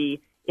me to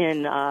be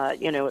in,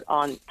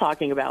 on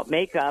talking about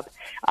makeup.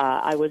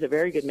 I was a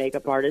very good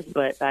makeup artist,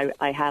 but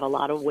I had a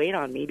lot of weight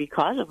on me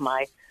because of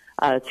my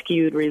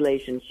skewed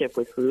relationship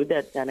with food.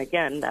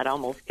 That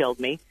almost killed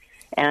me.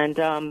 And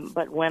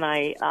but when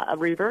I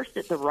reversed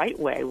it the right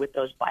way with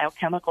those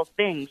biochemical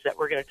things that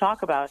we're going to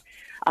talk about,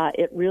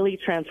 it really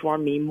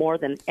transformed me more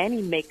than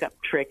any makeup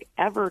trick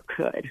ever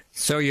could.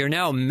 So you're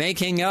now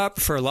making up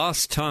for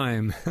lost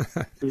time.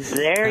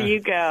 There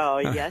you go.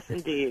 Yes,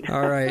 indeed.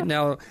 All right.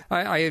 Now,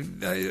 I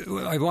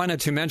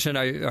wanted to mention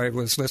I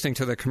was listening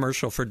to the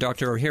commercial for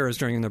Dr. Ohhira's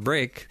during the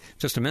break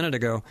just a minute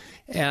ago,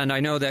 and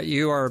I know that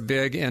you are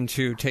big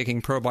into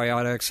taking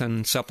probiotics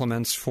and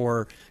supplements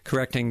for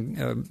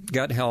correcting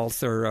gut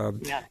health or,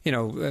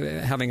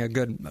 having a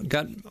good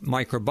gut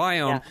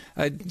microbiome.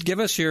 Yeah. Give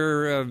us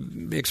your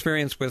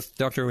experience with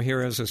Dr.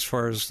 Ohhira's as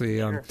far as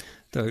the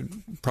the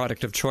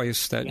product of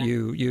choice that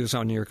you use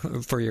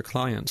for your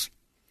clients.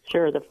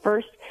 Sure. The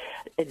first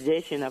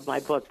edition of my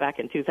book back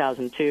in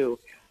 2002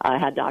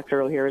 had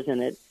Dr. O'Hara's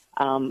in it.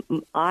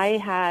 I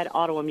had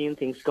autoimmune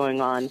things going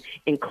on,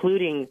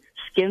 including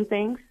skin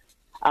things,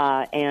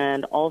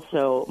 and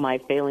also my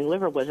failing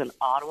liver was an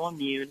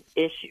autoimmune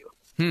issue.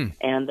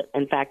 And,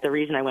 in fact, the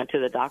reason I went to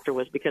the doctor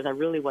was because I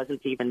really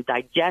wasn't even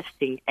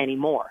digesting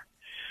anymore.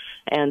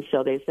 And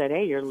so they said,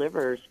 hey, your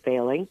liver is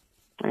failing,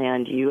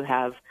 and you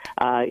have,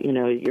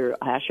 your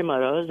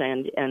Hashimoto's,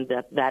 and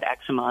that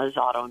eczema is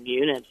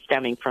autoimmune and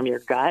stemming from your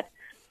gut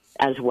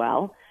as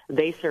well.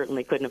 They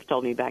certainly couldn't have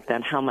told me back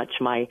then how much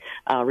my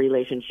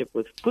relationship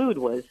with food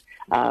was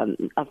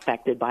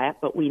affected by it,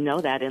 but we know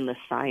that in the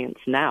science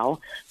now,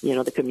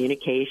 the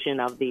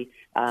communication of the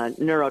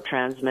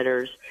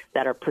neurotransmitters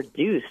that are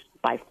produced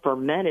by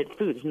fermented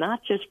foods,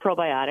 not just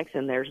probiotics,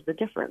 and there's the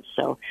difference.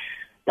 So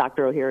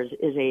Dr. O'Hara's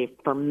is a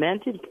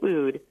fermented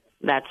food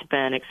that's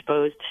been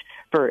exposed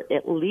for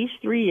at least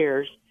 3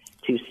 years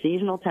to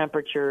seasonal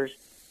temperatures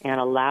and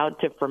allowed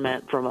to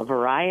ferment from a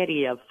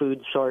variety of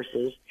food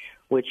sources,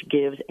 which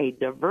gives a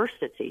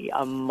diversity,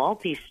 a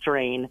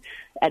multi-strain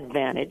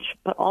advantage,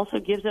 but also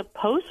gives a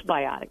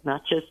postbiotic,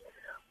 not just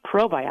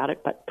probiotic,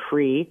 but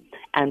pre-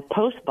 and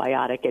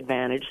postbiotic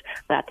advantage.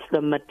 That's the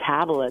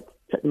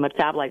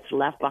metabolites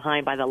left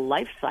behind by the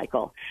life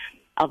cycle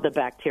of the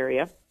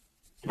bacteria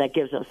that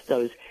gives us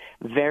those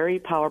very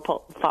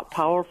powerful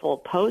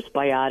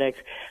postbiotics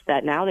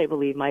that now they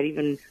believe might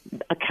even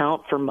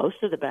account for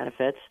most of the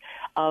benefits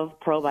of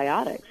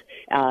probiotics.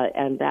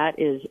 And that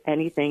is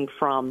anything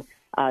from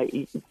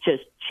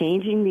just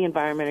changing the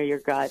environment of your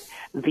gut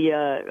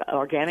via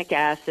organic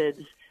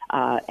acids,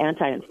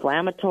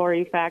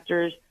 anti-inflammatory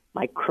factors,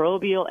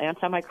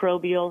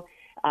 antimicrobial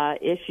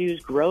issues,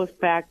 growth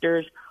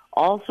factors,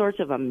 all sorts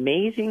of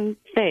amazing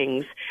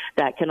things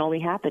that can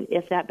only happen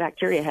if that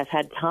bacteria has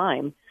had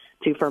time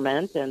to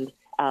ferment and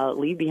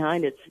leave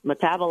behind its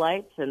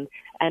metabolites. And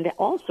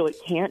also it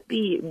can't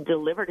be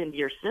delivered into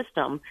your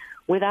system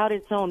without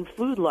its own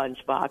food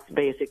lunchbox,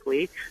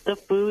 basically, the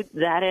food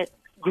that it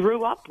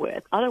grew up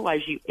with. Otherwise,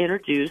 you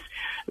introduce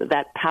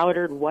that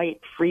powdered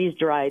white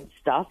freeze-dried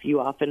stuff you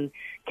often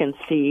can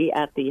see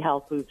at the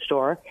health food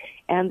store,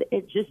 and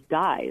it just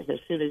dies as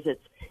soon as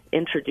it's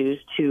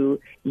introduced to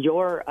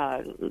your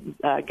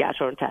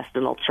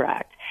gastrointestinal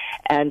tract.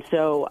 And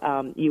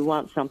so you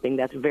want something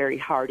that's very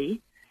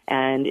hardy,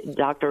 and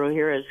Dr.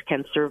 O'Hara's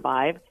can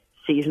survive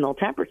seasonal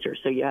temperatures.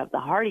 So you have the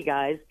hardy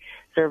guys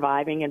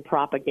surviving and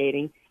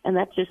propagating, and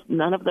that's just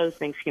none of those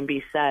things can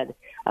be said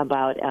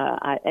about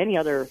any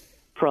other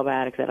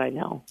probiotic that I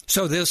know.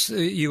 So this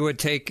you would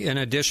take in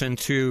addition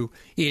to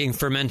eating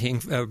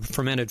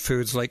fermented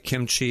foods like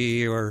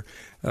kimchi, or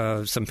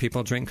some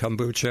people drink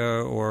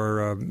kombucha,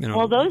 or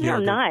Well, those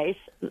yogurt. are nice.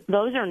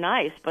 Those are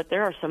nice, but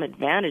there are some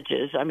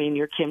advantages. I mean,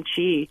 your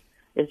kimchi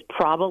is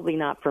probably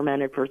not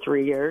fermented for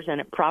 3 years,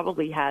 and it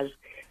probably has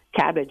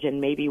cabbage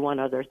and maybe one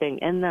other thing.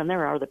 And then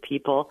there are the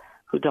people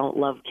who don't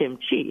love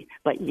kimchi.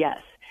 But yes,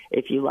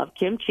 if you love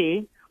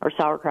kimchi or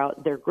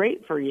sauerkraut, they're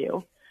great for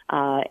you.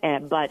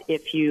 But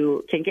if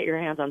you can get your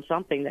hands on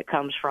something that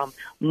comes from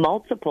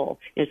multiple,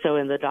 and so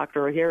in the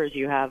Dr. O'Hara's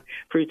you have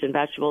fruits and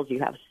vegetables, you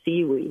have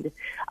seaweed,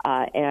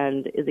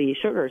 and the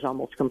sugar is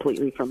almost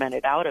completely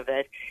fermented out of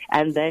it,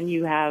 and then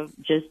you have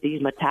just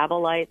these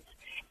metabolites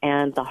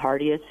and the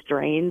hardiest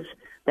strains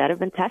that have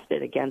been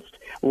tested against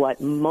what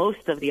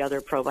most of the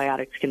other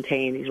probiotics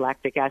contain, these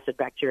lactic acid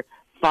bacteria,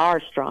 far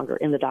stronger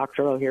in the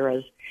Dr.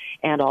 O'Hara's.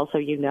 And also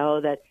you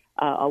know that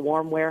a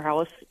warm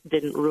warehouse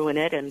didn't ruin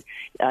it, and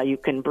you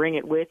can bring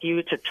it with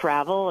you to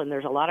travel, and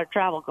there's a lot of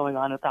travel going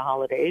on at the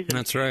holidays.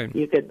 That's right.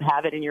 You could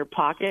have it in your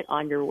pocket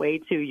on your way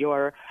to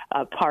your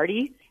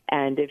party,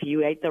 and if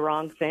you ate the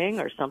wrong thing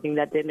or something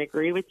that didn't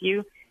agree with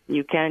you,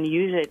 you can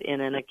use it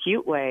in an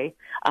acute way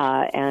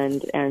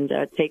and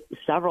take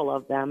several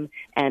of them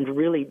and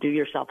really do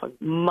yourself a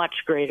much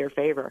greater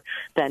favor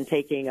than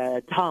taking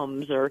a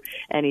Tums or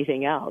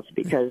anything else,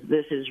 because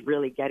this is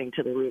really getting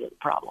to the root of the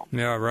problem.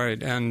 Yeah,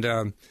 right.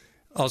 And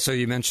also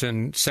you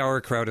mentioned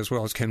sauerkraut as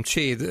well as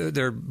kimchi.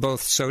 They're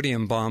both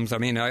sodium bombs. I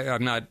mean,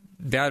 I'm not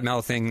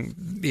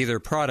bad-mouthing either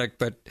product,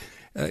 but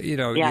you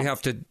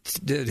have to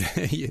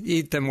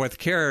eat them with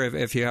care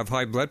if you have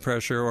high blood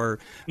pressure or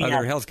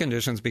other health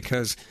conditions,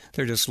 because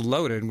they're just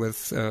loaded with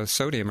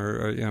sodium.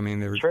 Or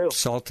they're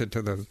salted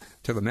to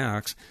the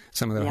max.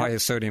 Some of the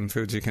highest sodium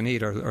foods you can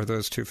eat are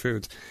those two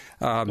foods.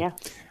 All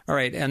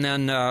right, and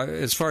then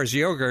as far as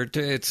yogurt,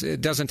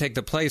 it doesn't take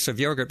the place of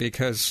yogurt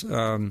because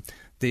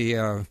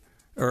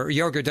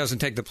yogurt doesn't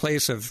take the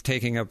place of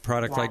taking a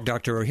product like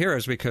Dr.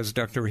 O'Hara's, because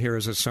Dr.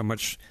 O'Hara's is so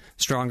much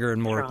stronger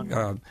and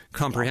more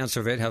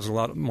comprehensive. It has a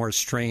lot more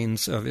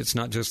strains of. It's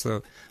not just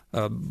the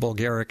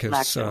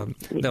Bulgaricus,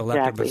 the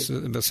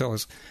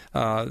Lactobacillus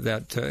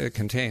that it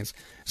contains.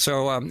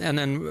 So, and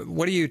then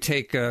what do you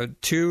take?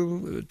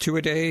 2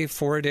 a day,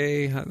 4 a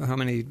day? How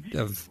many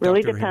of?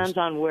 Really Dr. depends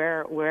on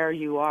where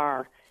you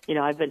are. You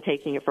know, I've been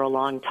taking it for a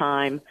long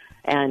time,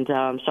 and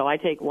so I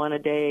take 1 a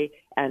day.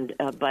 And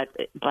but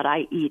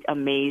I eat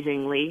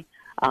amazingly.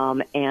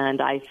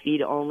 and I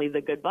feed only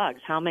the good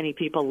bugs. How many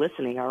people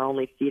listening are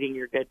only feeding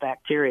your good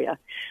bacteria?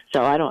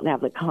 So I don't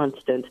have the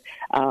constant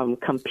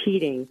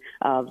competing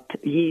of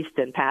yeast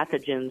and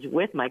pathogens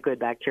with my good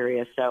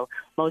bacteria. So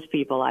most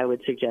people, I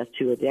would suggest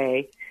 2 a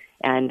day.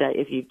 And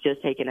if you've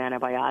just taken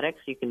antibiotics,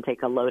 you can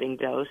take a loading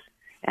dose,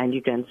 and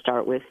you can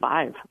start with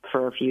 5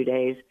 for a few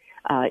days.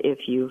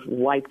 If you've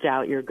wiped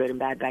out your good and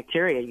bad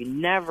bacteria, you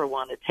never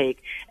want to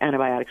take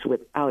antibiotics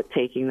without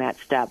taking that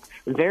step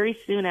very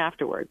soon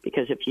afterward,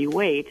 because if you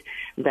wait,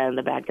 then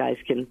the bad guys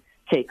can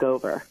take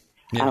over.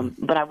 Yeah.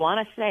 But I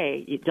want to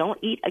say, you don't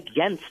eat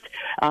against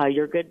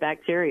your good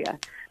bacteria.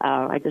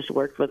 I just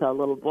worked with a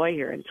little boy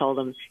here and told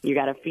him, you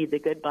got to feed the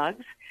good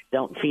bugs,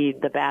 don't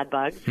feed the bad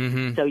bugs.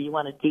 Mm-hmm. So you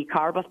want to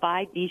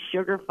decarbify,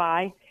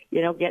 desugarify.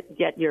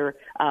 Get your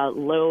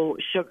low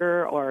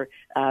sugar or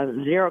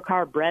zero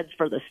carb breads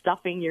for the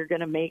stuffing you're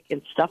going to make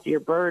and stuff your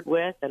bird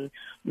with, and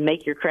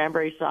make your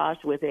cranberry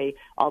sauce with a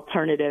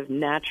alternative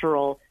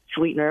natural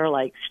sweetener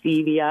like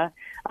stevia.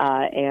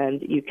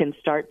 And you can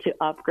start to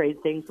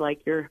upgrade things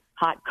like your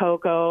hot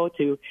cocoa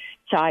to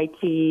chai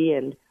tea,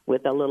 and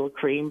with a little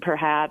cream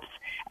perhaps,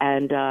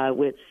 and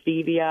with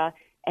stevia,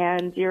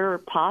 and your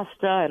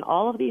pasta and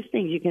all of these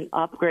things. You can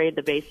upgrade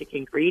the basic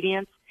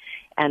ingredients.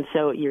 And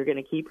so you're going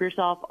to keep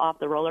yourself off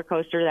the roller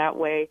coaster that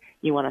way.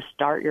 You want to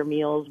start your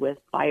meals with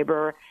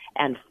fiber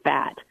and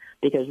fat,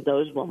 because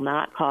those will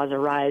not cause a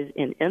rise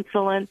in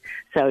insulin.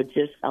 So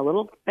just a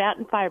little fat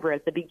and fiber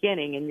at the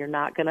beginning, and you're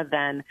not going to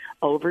then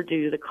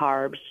overdo the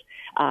carbs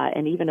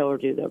and even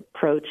overdo the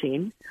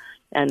protein.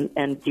 And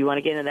do you want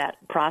to get into that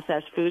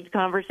processed foods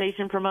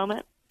conversation for a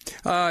moment?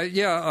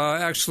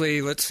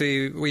 Actually, let's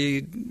see.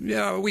 We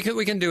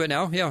can do it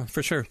now. Yeah,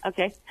 for sure.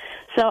 Okay.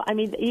 So,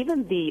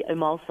 even the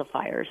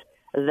emulsifiers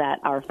that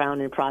are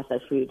found in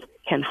processed foods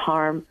can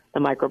harm the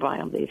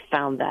microbiome. They've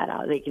found that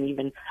out. They can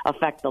even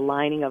affect the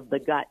lining of the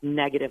gut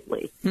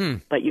negatively.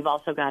 But you've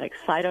also got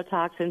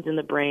excitotoxins in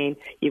the brain.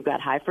 You've got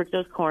high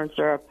fructose corn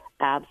syrup,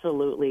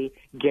 absolutely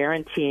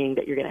guaranteeing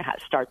that you're going to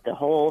start the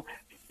whole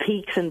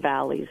peaks and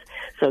valleys.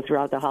 So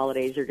throughout the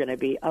holidays, you're going to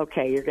be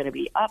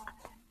up,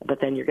 but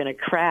then you're going to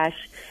crash,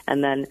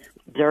 and then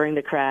during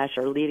the crash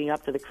or leading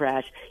up to the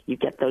crash, you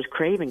get those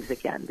cravings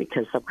again,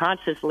 because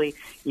subconsciously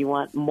you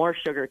want more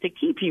sugar to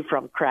keep you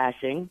from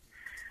crashing.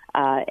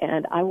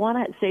 And I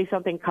want to say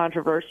something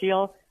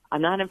controversial.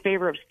 I'm not in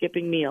favor of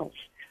skipping meals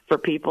for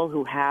people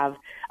who have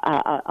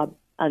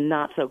a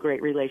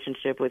not-so-great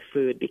relationship with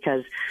food,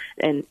 because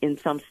in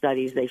some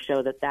studies they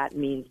show that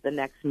means the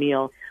next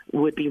meal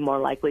would be more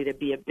likely to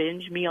be a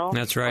binge meal.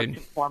 That's right.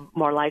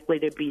 More likely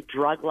to be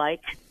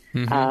drug-like.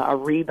 Mm-hmm. A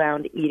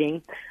rebound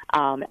eating.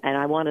 And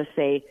I want to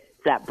say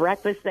that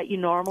breakfast that you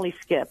normally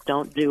skip,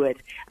 don't do it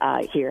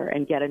here,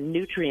 and get a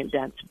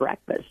nutrient-dense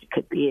breakfast. It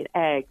could be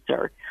eggs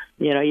or,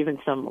 even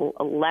some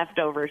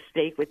leftover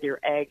steak with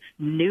your eggs.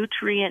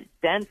 Nutrient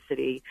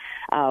density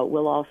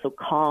will also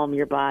calm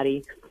your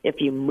body. If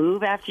you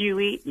move after you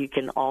eat, you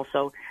can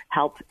also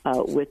help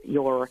with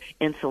your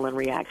insulin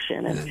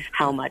reaction and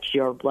how much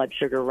your blood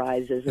sugar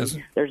rises.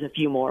 And there's a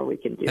few more we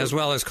can do. As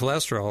well as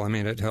cholesterol.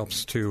 It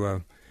helps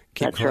to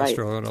keep That's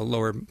cholesterol right. at a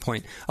lower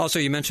point. Also,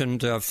 you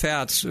mentioned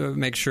fats.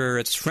 Make sure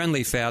it's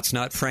friendly fats,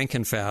 not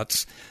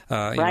Franken-fats.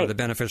 Right. The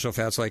beneficial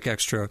fats like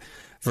extra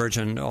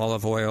virgin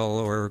olive oil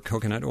or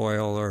coconut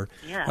oil, or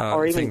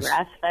even things.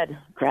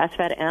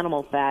 grass-fed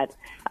animal fat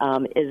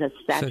is a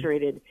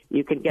saturated.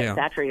 You can get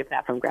saturated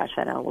fat from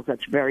grass-fed animals.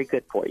 That's very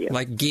good for you.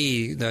 Like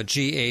ghee, the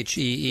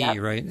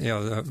GHEE, right?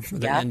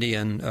 The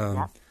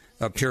Indian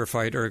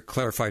purified or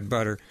clarified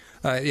butter.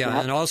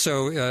 And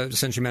also,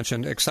 since you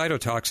mentioned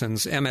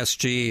excitotoxins,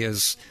 MSG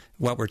is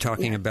what we're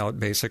talking about,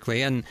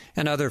 basically, and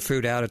other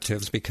food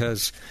additives,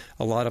 because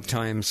a lot of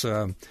times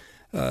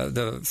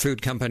the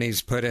food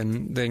companies put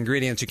in the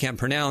ingredients you can't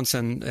pronounce,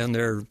 and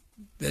they're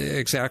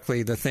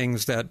exactly the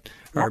things that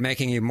are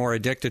making you more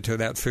addicted to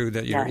that food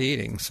that you're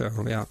eating. So,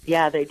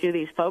 they do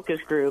these focus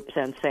groups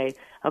and say,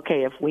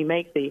 okay, if we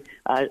make the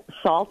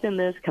salt in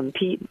this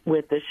compete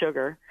with the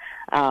sugar,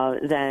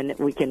 then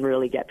we can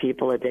really get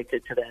people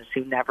addicted to this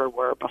who never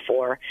were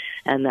before,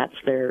 and that's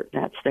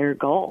their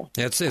goal.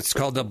 It's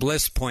called the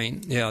bliss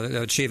point.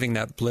 Achieving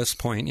that bliss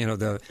point.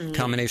 The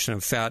combination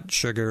of fat,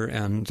 sugar,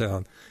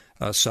 and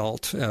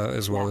salt,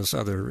 as well as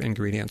other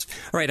ingredients.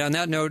 All right. On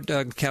that note,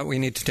 Kat, we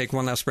need to take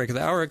one last break of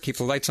the hour. Keep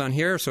the lights on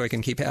here so I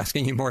can keep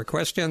asking you more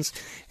questions.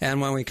 And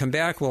when we come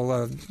back,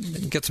 we'll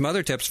get some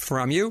other tips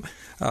from you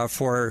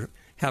for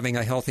having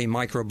a healthy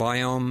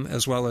microbiome,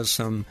 as well as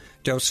some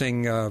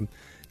dosing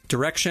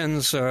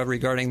directions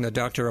regarding the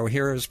Dr.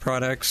 Ohhira's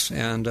products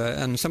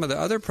and some of the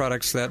other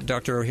products that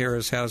Dr.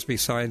 Ohhira's has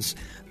besides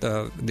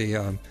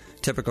the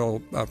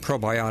typical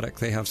probiotic.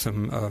 They have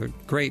some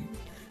great,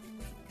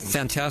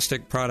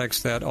 fantastic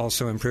products that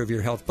also improve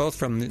your health, both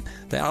from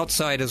the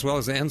outside as well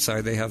as the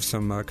inside. They have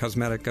some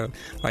cosmetic.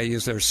 I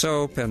use their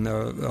soap and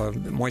the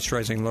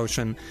moisturizing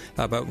lotion,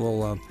 but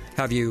we'll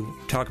have you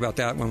talk about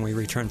that when we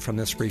return from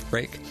this brief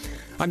break.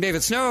 I'm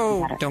David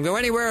Snow. Don't go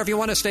anywhere if you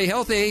want to stay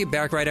healthy.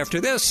 Back right after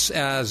this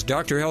as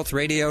Dr. Health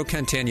Radio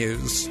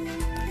continues.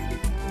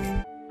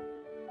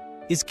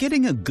 Is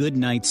getting a good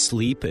night's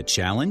sleep a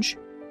challenge?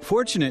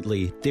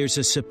 Fortunately, there's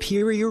a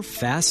superior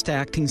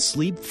fast-acting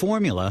sleep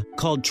formula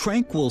called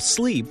Tranquil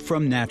Sleep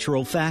from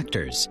Natural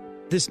Factors.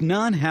 This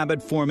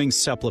non-habit-forming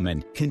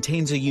supplement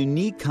contains a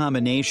unique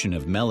combination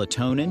of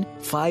melatonin,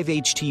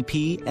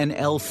 5-HTP, and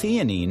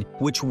L-theanine,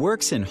 which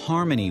works in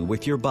harmony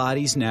with your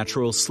body's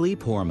natural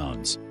sleep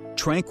hormones.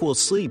 Tranquil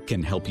Sleep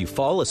can help you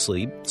fall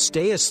asleep,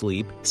 stay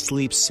asleep,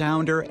 sleep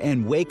sounder,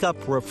 and wake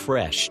up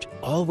refreshed,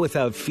 all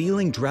without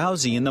feeling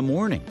drowsy in the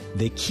morning.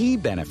 The key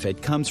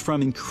benefit comes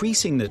from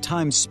increasing the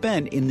time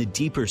spent in the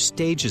deeper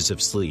stages of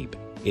sleep.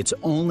 It's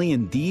only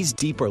in these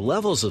deeper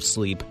levels of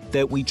sleep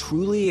that we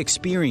truly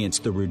experience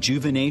the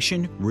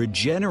rejuvenation,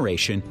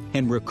 regeneration,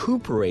 and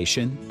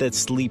recuperation that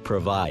sleep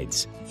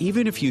provides.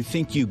 Even if you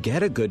think you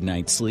get a good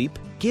night's sleep,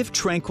 give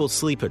Tranquil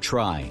Sleep a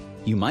try.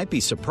 You might be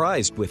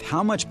surprised with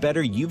how much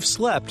better you've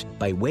slept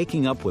by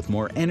waking up with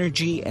more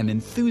energy and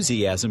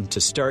enthusiasm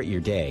to start your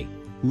day.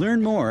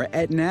 Learn more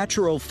at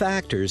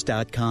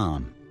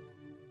naturalfactors.com.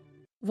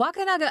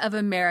 Wakunaga of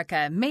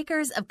America,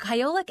 makers of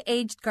Kyolic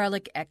Aged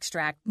Garlic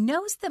Extract,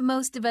 knows that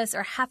most of us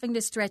are having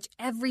to stretch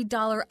every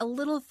dollar a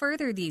little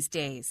further these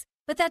days.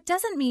 But that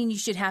doesn't mean you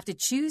should have to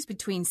choose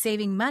between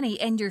saving money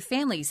and your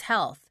family's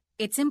health.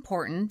 It's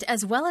important,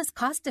 as well as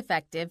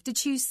cost-effective, to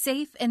choose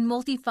safe and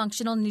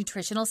multifunctional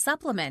nutritional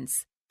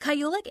supplements.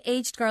 Kyolic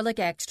Aged Garlic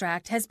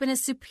Extract has been a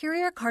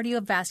superior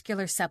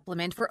cardiovascular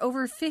supplement for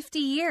over 50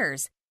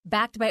 years,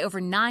 backed by over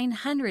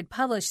 900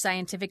 published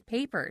scientific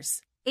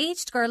papers.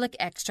 Aged garlic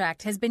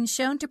extract has been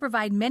shown to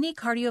provide many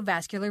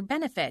cardiovascular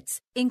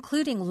benefits,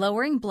 including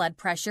lowering blood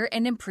pressure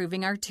and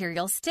improving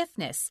arterial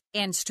stiffness,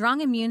 and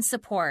strong immune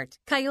support.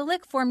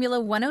 Kyolic Formula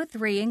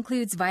 103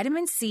 includes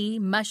vitamin C,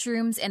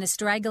 mushrooms, and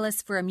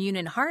astragalus for immune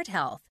and heart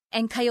health,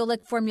 and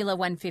Kyolic Formula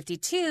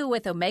 152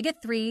 with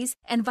omega-3s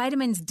and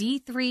vitamins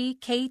D3,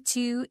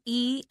 K2,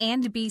 E,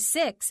 and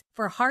B6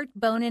 for heart,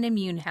 bone, and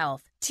immune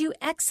health. Two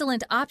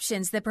excellent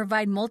options that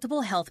provide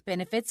multiple health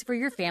benefits for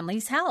your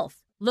family's health.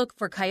 Look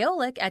for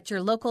Kyolic at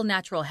your local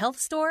natural health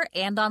store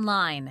and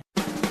online.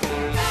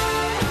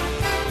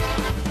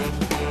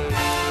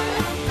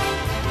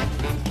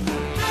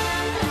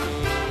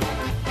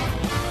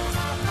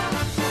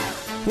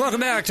 Welcome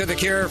back to The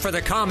Cure for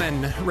the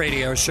Common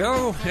radio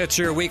show. It's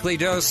your weekly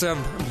dose of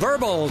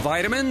verbal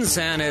vitamins,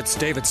 and it's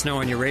David Snow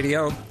on your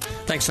radio.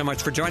 Thanks so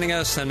much for joining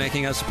us and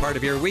making us a part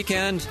of your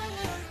weekend.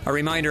 A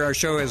reminder, our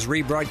show is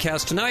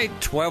rebroadcast tonight,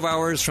 12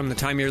 hours from the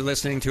time you're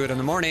listening to it in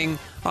the morning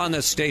on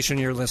the station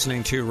you're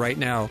listening to right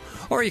now.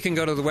 Or you can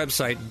go to the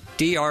website,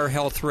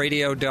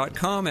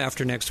 drhealthradio.com,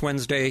 after next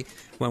Wednesday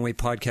when we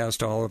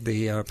podcast all of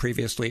the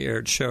previously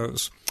aired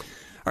shows.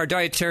 Our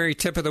dietary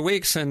tip of the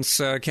week,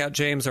 since Kat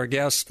James, our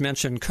guest,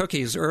 mentioned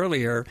cookies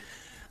earlier,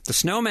 the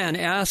Snowman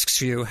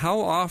asks you,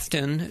 how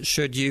often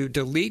should you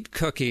delete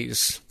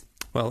cookies?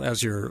 Well,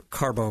 as your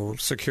carbo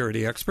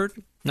security expert,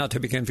 not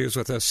to be confused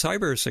with a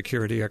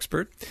cybersecurity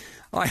expert,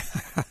 I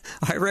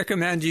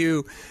recommend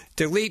you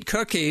delete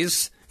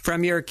cookies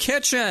from your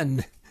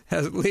kitchen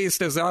at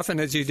least as often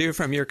as you do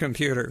from your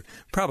computer.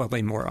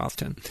 Probably more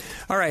often.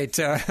 All right,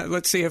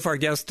 let's see if our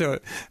guest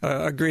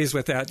agrees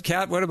with that.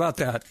 Kat, what about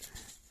that?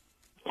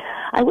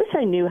 I wish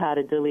I knew how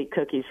to delete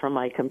cookies from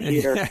my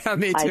computer. Yeah,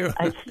 me too.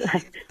 I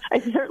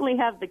certainly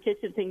have the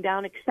kitchen thing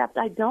down, except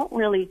I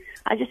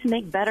just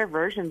make better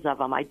versions of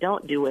them. I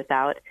don't do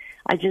without.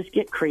 I just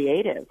get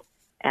creative.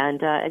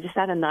 And I just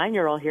had a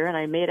 9-year-old here, and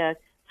I made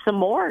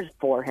some s'mores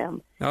for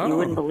him. Oh. You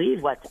wouldn't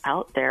believe what's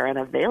out there and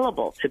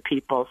available to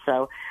people.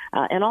 So,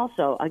 and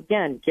also,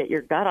 again, get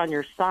your gut on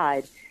your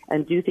side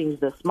and do things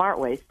the smart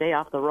way. Stay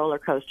off the roller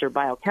coaster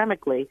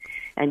biochemically,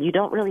 and you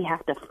don't really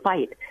have to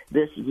fight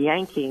this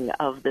yanking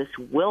of this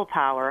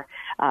willpower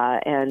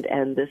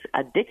and this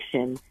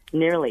addiction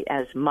nearly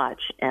as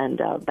much.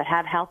 And but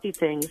have healthy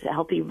things,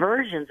 healthy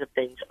versions of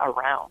things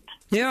around.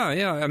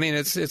 Yeah. I mean,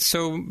 it's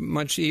so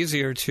much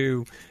easier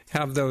to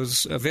have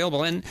those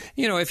available. And,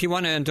 if you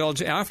want to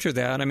indulge after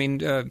that, I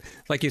mean,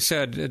 like you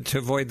said, to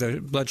avoid the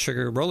blood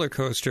sugar roller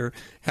coaster,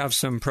 have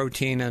some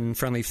protein and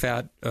friendly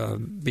fat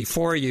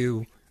before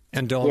you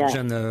indulge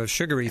in the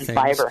sugary things.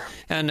 Fiber.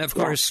 And, of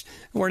course,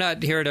 we're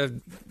not here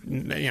to,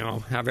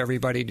 have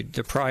everybody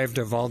deprived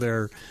of all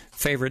their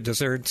favorite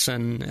desserts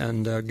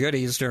and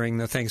goodies during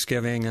the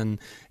Thanksgiving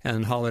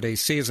and holiday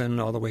season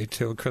all the way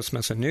till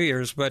Christmas and New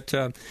Year's. But,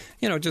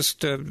 just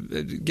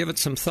give it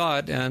some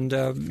thought and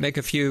make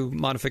a few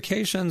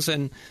modifications,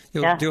 and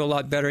you'll do a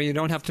lot better. You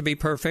don't have to be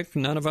perfect.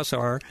 None of us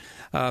are.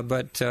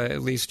 But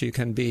at least you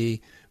can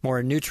be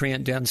more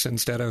nutrient dense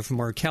instead of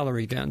more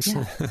calorie dense.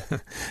 Yeah.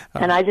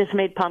 And I just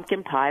made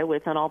pumpkin pie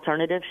with an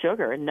alternative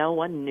sugar, and no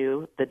one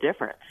knew the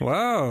difference.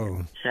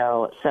 Whoa.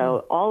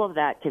 So all of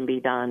that can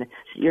be done.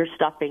 Your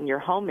stuffing, your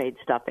homemade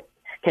stuffing,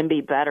 can be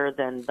better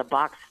than the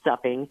box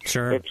stuffing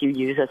if you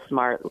use a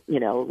smart,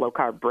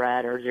 low-carb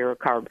bread or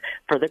zero-carb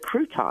for the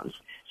croutons.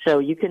 So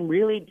you can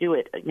really do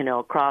it,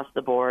 across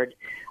the board.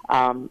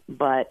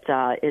 But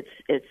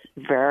it's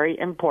very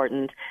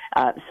important.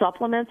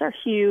 Supplements are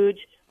huge.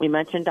 We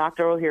mentioned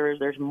Dr. O'Hara's.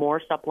 There's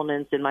more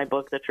supplements in my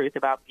book, The Truth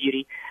About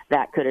Beauty,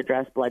 that could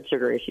address blood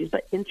sugar issues.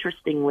 But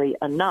interestingly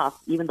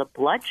enough, even the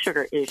blood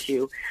sugar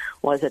issue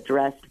was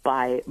addressed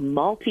by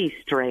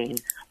multi-strain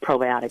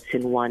probiotics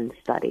in one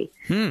study.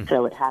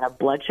 So it had a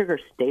blood sugar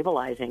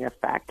stabilizing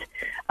effect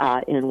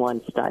in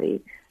one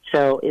study.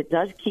 So it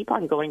does keep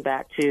on going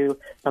back to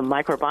the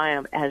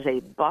microbiome as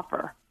a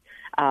buffer.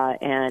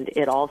 And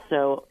it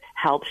also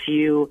helps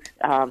you,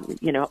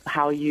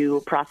 how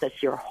you process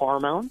your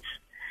hormones.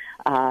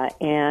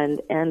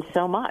 And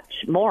so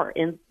much more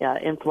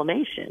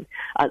inflammation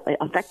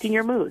affecting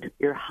your mood,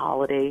 your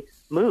holiday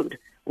mood.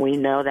 We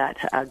know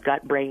that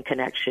gut-brain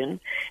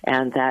connection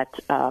and that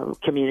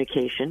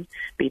communication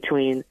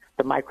between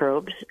the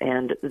microbes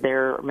and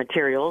their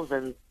materials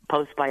and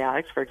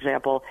postbiotics, for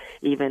example,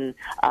 even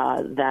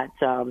that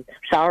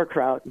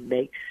sauerkraut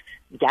makes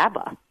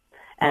GABA.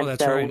 And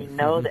that's so right. we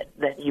know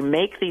that you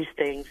make these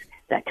things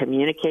that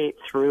communicate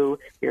through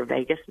your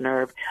vagus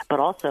nerve, but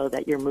also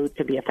that your mood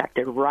can be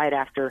affected right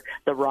after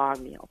the raw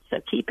meal.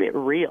 So keep it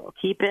real.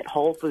 Keep it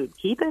whole food.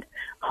 Keep it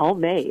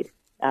homemade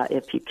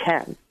if you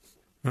can.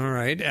 All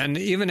right. And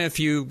even if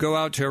you go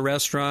out to a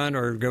restaurant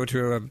or go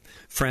to a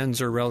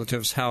friend's or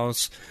relative's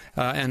house,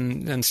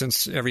 and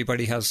since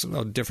everybody has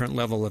a different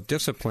level of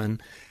discipline,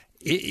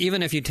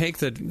 even if you take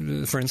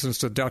for instance,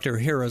 the Dr.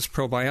 O'Hara's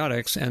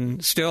probiotics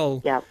and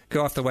still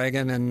go off the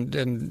wagon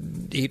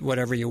and eat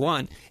whatever you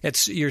want,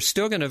 you're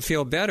still going to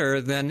feel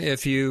better than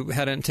if you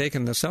hadn't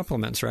taken the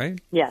supplements, right?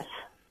 Yes,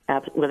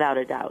 without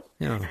a doubt.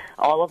 Yeah.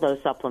 All of those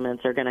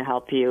supplements are going to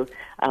help you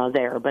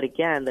there. But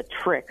again, the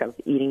trick of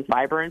eating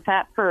fiber and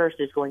fat first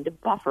is going to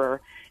buffer,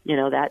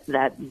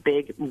 that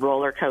big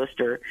roller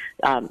coaster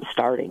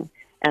starting.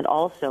 And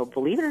also,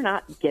 believe it or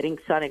not, getting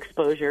sun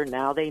exposure,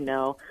 now they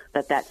know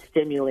that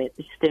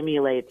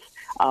stimulates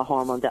a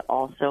hormone that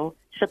also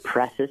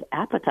suppresses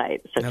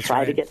appetite. So That's try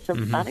right. to get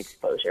some sun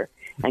exposure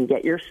and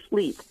get your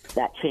sleep.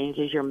 That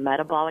changes your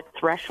metabolic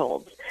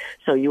thresholds.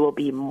 So you will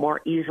be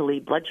more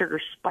easily blood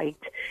sugar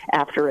spiked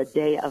after a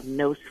day of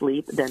no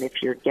sleep than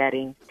if you're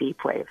getting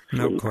deep wave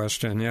sleep. No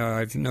question. Yeah,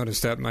 I've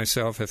noticed that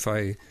myself. If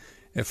I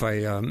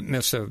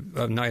miss a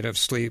night of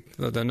sleep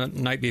the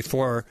night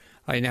before,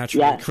 I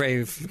naturally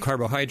crave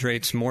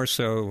carbohydrates more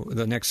so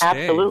the next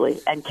day. Absolutely,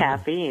 and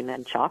caffeine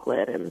and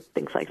chocolate and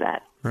things like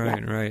that.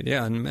 Right.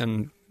 Yeah,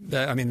 and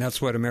I mean, that's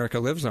what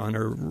America lives on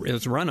or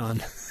is run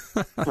on.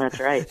 That's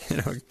right.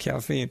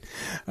 Caffeine.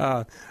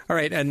 All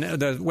right, and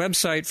the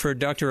website for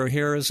Dr.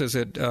 O'Hara's, is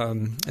it?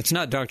 It's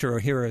not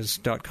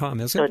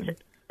drohara's.com, is it? So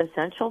it's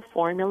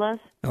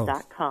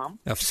essentialformulas.com.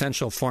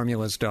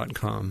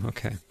 Essentialformulas.com,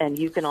 okay. And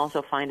you can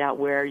also find out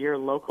where your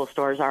local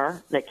stores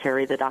are that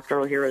carry the Dr.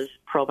 O'Hara's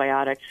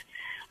probiotics.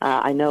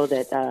 I know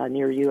that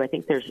near you, I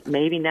think there's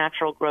maybe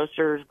Natural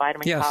Grocers,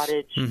 Vitamin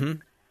Cottage,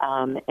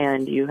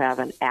 and you have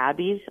an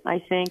Abby's, I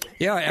think.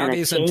 Yeah,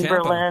 Abby's and in Tampa.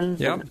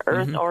 Chamberlain's and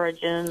Earth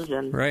Origins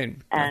and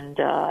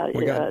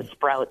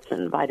Sprouts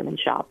and Vitamin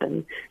Shop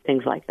and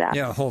things like that.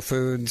 Yeah, Whole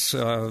Foods,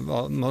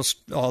 all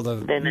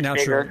the Vim and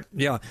natural. Vigor.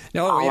 Yeah.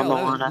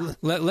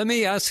 Let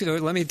me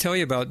tell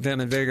you about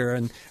Vim and Vigor,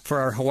 and for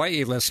our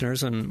Hawaii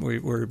listeners, and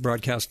we're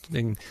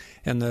broadcasting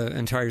in the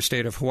entire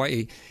state of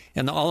Hawaii,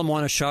 and the Ala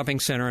Moana Shopping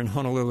Center in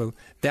Honolulu.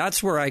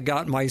 That's where I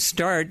got my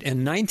start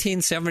in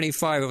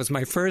 1975. It was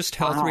my first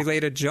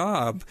health-related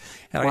job.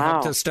 I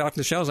helped to stock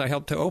the shelves. I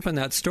helped to open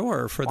that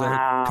store for the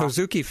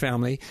Kozuki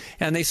family,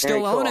 and they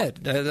still own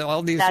it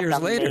all these years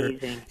later.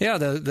 Yeah,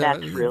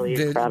 That's really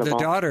incredible. The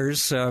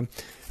daughters,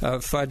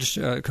 Fudge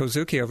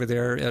Kozuki over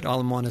there at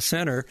Ala Moana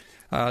Center,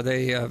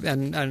 they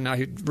and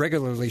I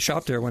regularly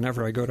shop there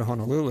whenever I go to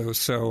Honolulu.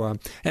 So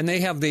and they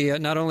have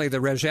not only the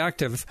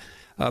RegActive,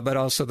 but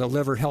also the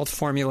liver health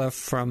formula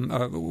from,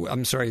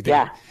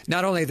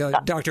 not only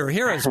the Dr.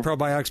 O'Hara's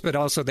probiotics, but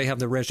also they have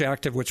the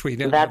RegActive, which we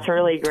didn't have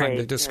really time great.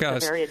 to discuss.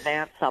 It's a very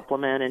advanced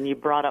supplement, and you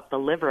brought up the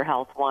liver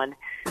health one.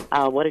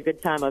 What a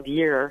good time of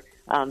year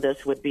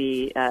this would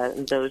be,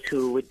 those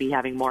who would be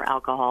having more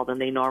alcohol than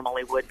they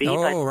normally would be.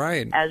 Oh,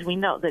 right. As we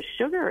know, the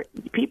sugar,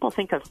 people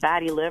think of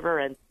fatty liver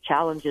and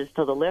challenges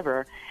to the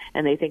liver,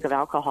 and they think of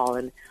alcohol.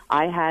 And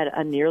I had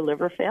a near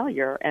liver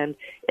failure, and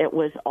it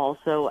was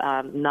also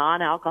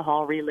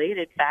non-alcohol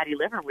related fatty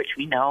liver, which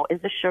we know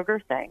is a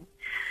sugar thing.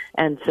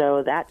 And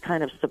so that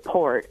kind of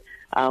support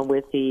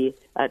with the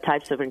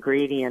types of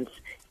ingredients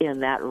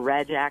in that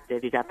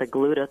RegActive, you got the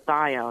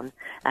glutathione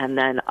and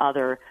then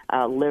other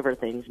liver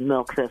things,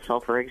 milk thistle,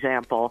 for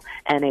example,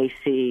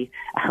 NAC,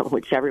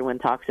 which everyone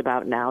talks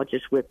about now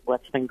just with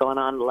what's been going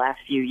on the last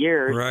few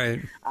years. Right.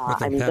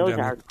 Those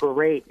are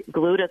great.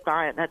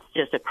 Glutathione, that's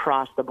just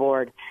across the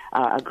board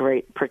a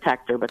great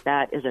protector, but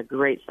that is a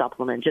great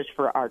supplement just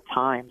for our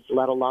times,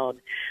 let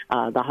alone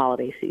the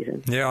holiday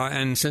season. Yeah,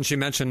 and since you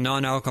mentioned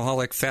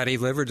non-alcoholic fatty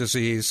liver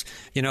disease,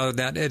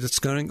 that it's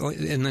going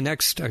in the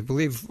next, I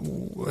believe,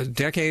 a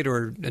decade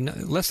or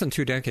less than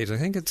 2 decades. I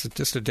think it's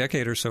just a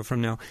decade or so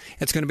from now.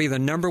 It's going to be the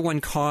number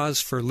one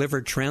cause for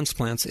liver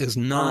transplants is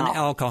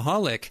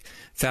non-alcoholic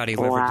fatty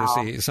liver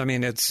disease. I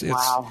mean, it's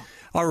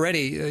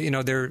already,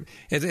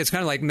 it's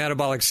kind of like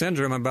metabolic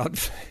syndrome. About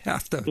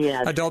half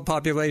the adult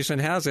population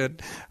has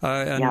it,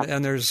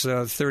 and there's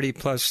 30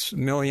 plus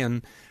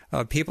million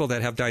people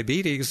that have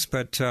diabetes,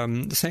 but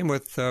the same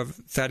with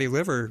fatty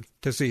liver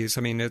disease.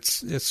 I mean,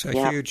 it's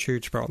a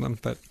huge problem.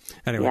 But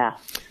anyway,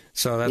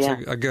 so that's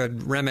a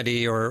good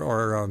remedy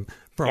or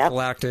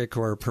prophylactic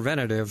or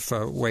preventative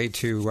way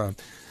to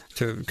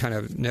kind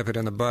of nip it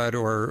in the bud,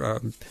 or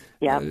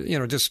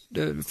just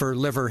for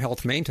liver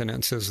health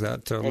maintenance is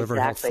that liver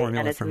health formula.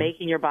 And it's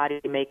making your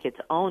body make its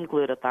own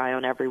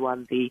glutathione,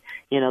 everyone, the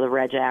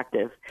Reg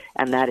Active,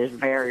 and that is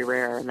very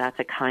rare, and that's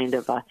a kind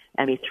of a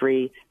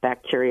ME3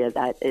 bacteria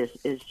that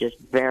is just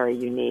very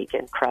unique,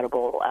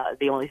 incredible.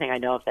 The only thing I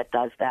know of that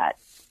does that.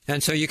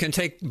 And so you can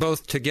take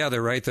both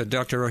together, right? The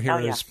Dr.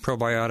 Ohhira's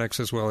probiotics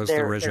as well as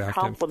the Reg Active. They're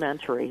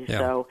complementary.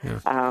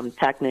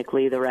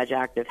 Technically, the Reg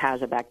Active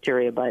has a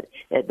bacteria, but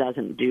it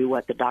doesn't do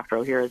what the Dr.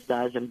 Ohhira's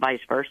does, and vice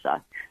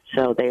versa.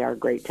 So they are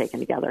great taken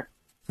together.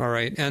 All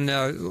right. And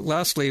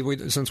lastly,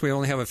 since we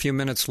only have a few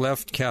minutes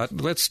left, Kat,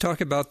 let's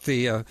talk about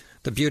the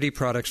beauty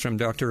products from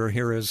Dr.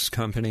 Ohhira's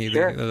company,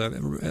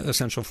 the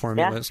essential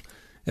formulas.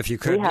 If you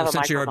could,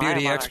 since you're a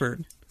beauty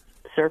expert.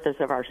 Surface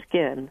of our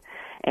skin.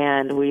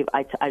 And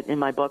in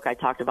my book, I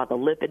talked about the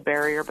lipid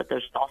barrier, but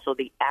there's also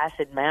the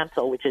acid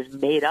mantle, which is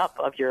made up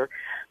of your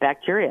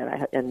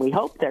bacteria. And we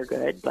hope they're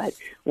good, but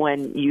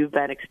when you've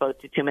been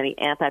exposed to too many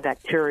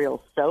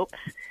antibacterial soaps,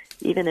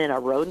 even in a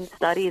rodent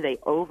study, they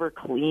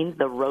over-cleaned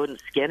the rodent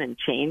skin and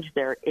changed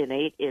their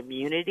innate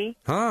immunity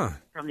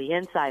from the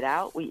inside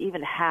out. We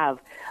even have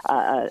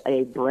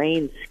a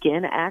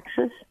brain-skin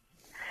axis,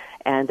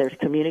 and there's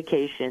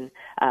communication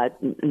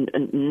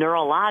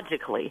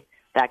neurologically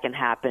that can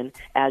happen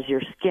as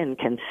your skin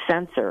can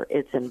censor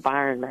its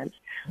environment.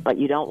 But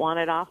you don't want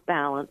it off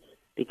balance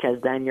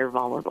because then you're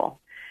vulnerable.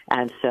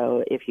 And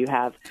so if you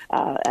have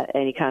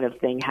any kind of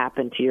thing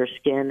happen to your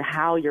skin,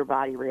 how your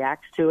body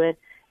reacts to it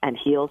and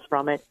heals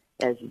from it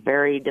is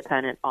very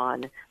dependent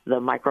on the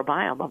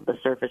microbiome of the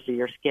surface of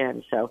your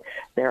skin. So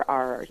there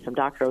are some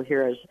Dr.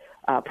 Ohhira's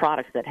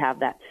products that have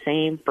that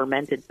same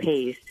fermented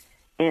paste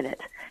in it,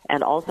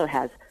 and also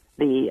has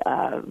the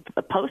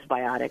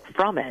postbiotic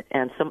from it,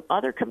 and some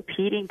other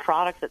competing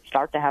products that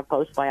start to have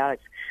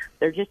postbiotics.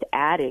 They're just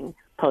adding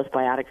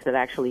postbiotics that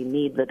actually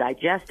need the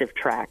digestive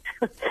tract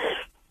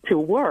to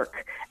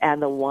work,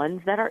 and the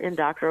ones that are in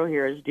Dr.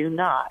 Ohhira's do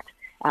not.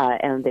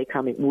 And they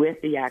come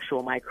with the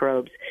actual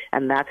microbes,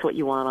 and that's what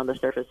you want on the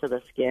surface of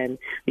the skin.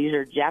 These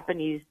are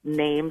Japanese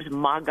names,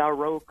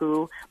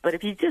 Magaroku, but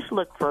if you just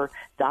look for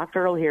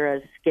Dr.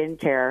 Ohhira's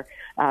skincare,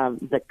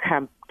 the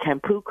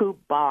Kampuku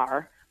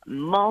Bar,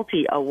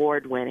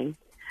 multi-award winning,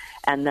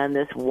 and then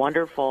this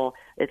wonderful,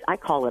 I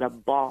call it a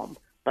balm,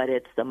 but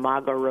it's the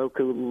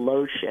Magaroku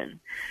lotion,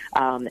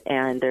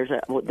 and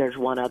there's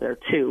one other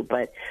too,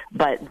 but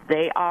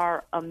they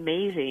are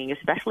amazing,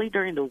 especially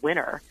during the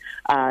winter.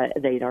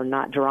 They are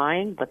not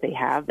drying, but they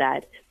have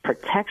that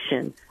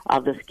protection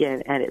of the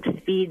skin, and it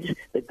feeds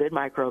the good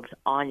microbes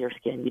on your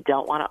skin. You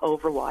don't want to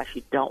overwash.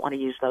 You don't want to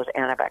use those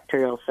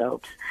antibacterial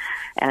soaps,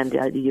 and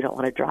you don't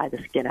want to dry the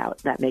skin out.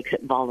 That makes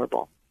it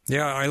vulnerable.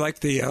 Yeah, I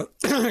like the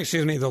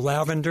the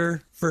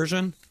lavender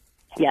version.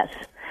 Yes,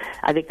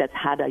 I think that's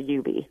Hada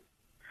Yubi,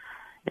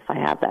 if I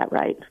have that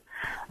right.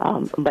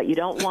 But you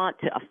don't want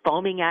a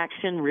foaming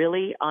action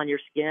really on your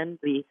skin.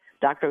 The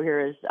Dr.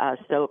 Ohhira's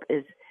soap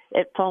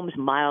it foams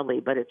mildly,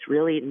 but it's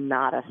really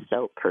not a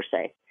soap per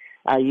se.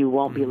 You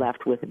won't be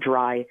left with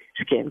dry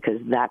skin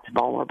because that's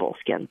vulnerable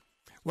skin.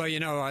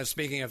 Well,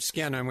 speaking of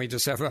skin, and we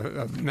just have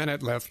a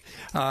minute left,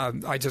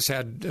 I just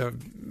had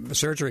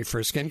surgery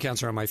for skin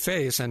cancer on my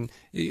face, and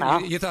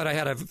you thought I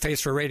had a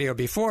face for radio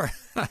before.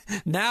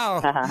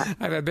 Now I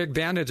have a big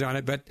bandage on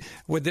it, but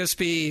would this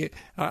be,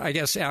 I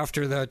guess,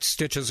 after the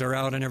stitches are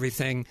out and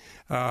everything,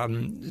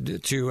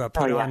 to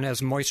put on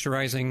as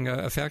moisturizing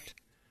effect?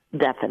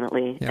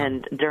 Definitely. Yeah.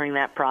 And during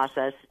that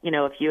process,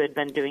 if you had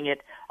been doing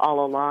it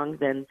all along,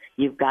 then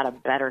you've got a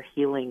better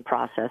healing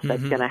process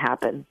that's going to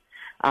happen.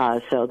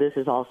 So this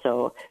is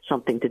also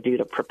something to do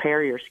to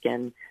prepare your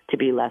skin to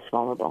be less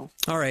vulnerable.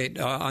 All right.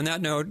 On that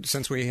note,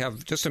 since we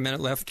have just a minute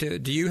left,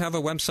 do you have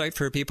a website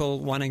for people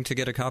wanting to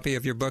get a copy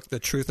of your book, The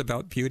Truth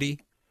About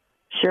Beauty?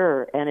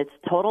 Sure, and it's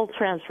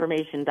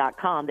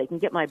totaltransformation.com. They can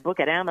get my book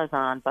at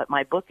Amazon, but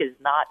my book is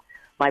not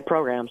my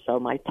program, so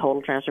my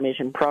Total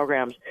Transformation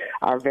programs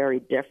are very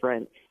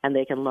different, and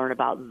they can learn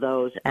about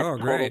those at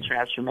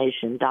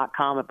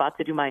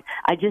totaltransformation.com.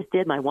 I just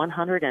did my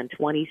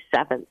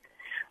 127th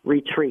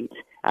retreat.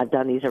 I've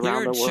done these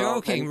around the world. You're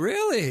joking,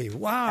 really?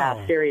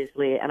 Wow.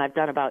 Seriously, and I've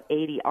done about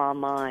 80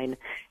 online,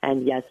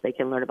 and yes, they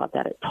can learn about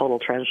that at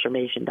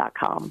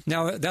totaltransformation.com.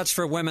 Now, that's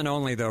for women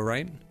only, though,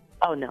 right?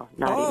 Oh, no,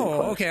 not even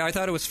close. Okay. I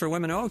thought it was for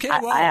women. Okay, I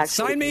well,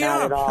 actually, sign me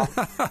not up.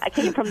 At all. I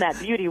came from that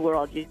beauty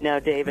world,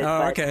 David.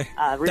 Okay.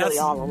 But, really, that's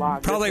all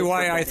along. Probably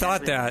why I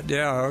thought that.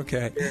 Yeah,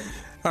 okay. Sure.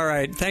 All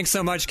right. Thanks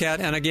so much, Kat.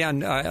 And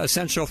again,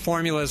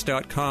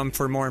 essentialformulas.com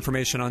for more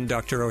information on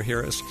Dr.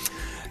 Ohhira's.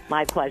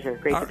 My pleasure.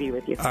 Great to be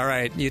with you. All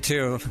right. You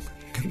too.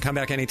 Come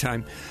back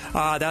anytime.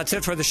 That's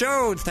it for the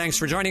show. Thanks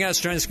for joining us.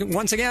 Join us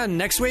once again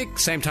next week,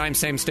 same time,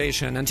 same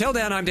station. Until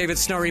then, I'm David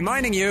Snow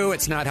reminding you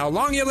it's not how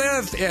long you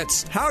live,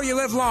 it's how you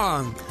live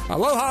long.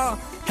 Aloha.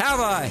 Have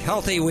a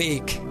healthy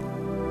week.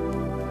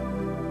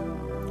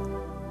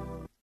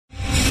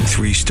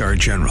 3-star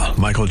General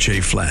Michael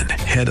J. Flynn,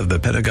 head of the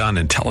Pentagon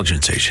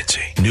Intelligence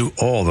Agency, knew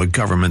all the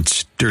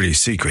government's dirty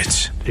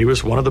secrets. He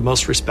was one of the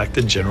most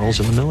respected generals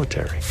in the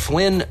military.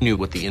 Flynn knew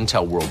what the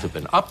intel world had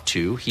been up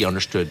to. He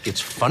understood its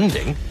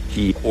funding.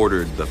 He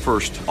ordered the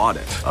first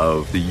audit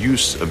of the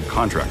use of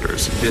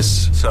contractors.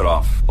 This set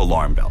off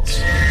alarm bells.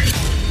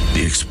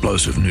 The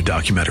explosive new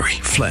documentary,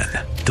 Flynn,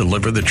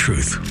 Deliver the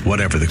Truth,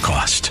 Whatever the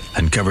Cost,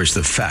 uncovers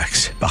the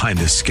facts behind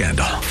this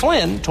scandal.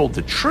 Flynn told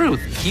the truth.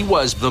 He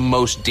was the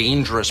most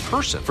dangerous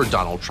person for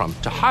Donald Trump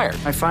to hire.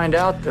 I find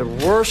out the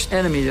worst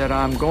enemy that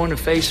I'm going to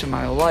face in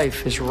my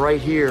life is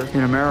right here in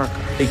America.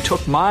 They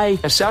took my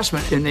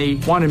assessment and they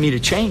wanted me to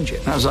change it.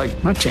 And I was like,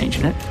 I'm not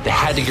changing it. They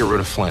had to get rid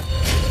of Flynn.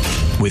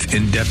 With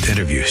in-depth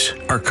interviews,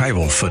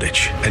 archival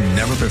footage, and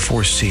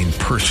never-before-seen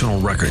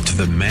personal records of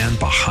the man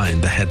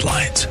behind the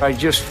headlines. I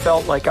just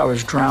felt like I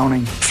was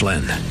drowning.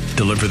 Flynn,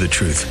 Deliver the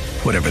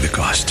Truth, Whatever the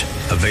Cost.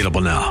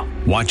 Available now.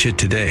 Watch it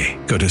today.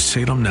 Go to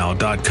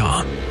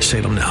salemnow.com.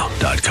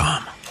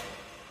 salemnow.com.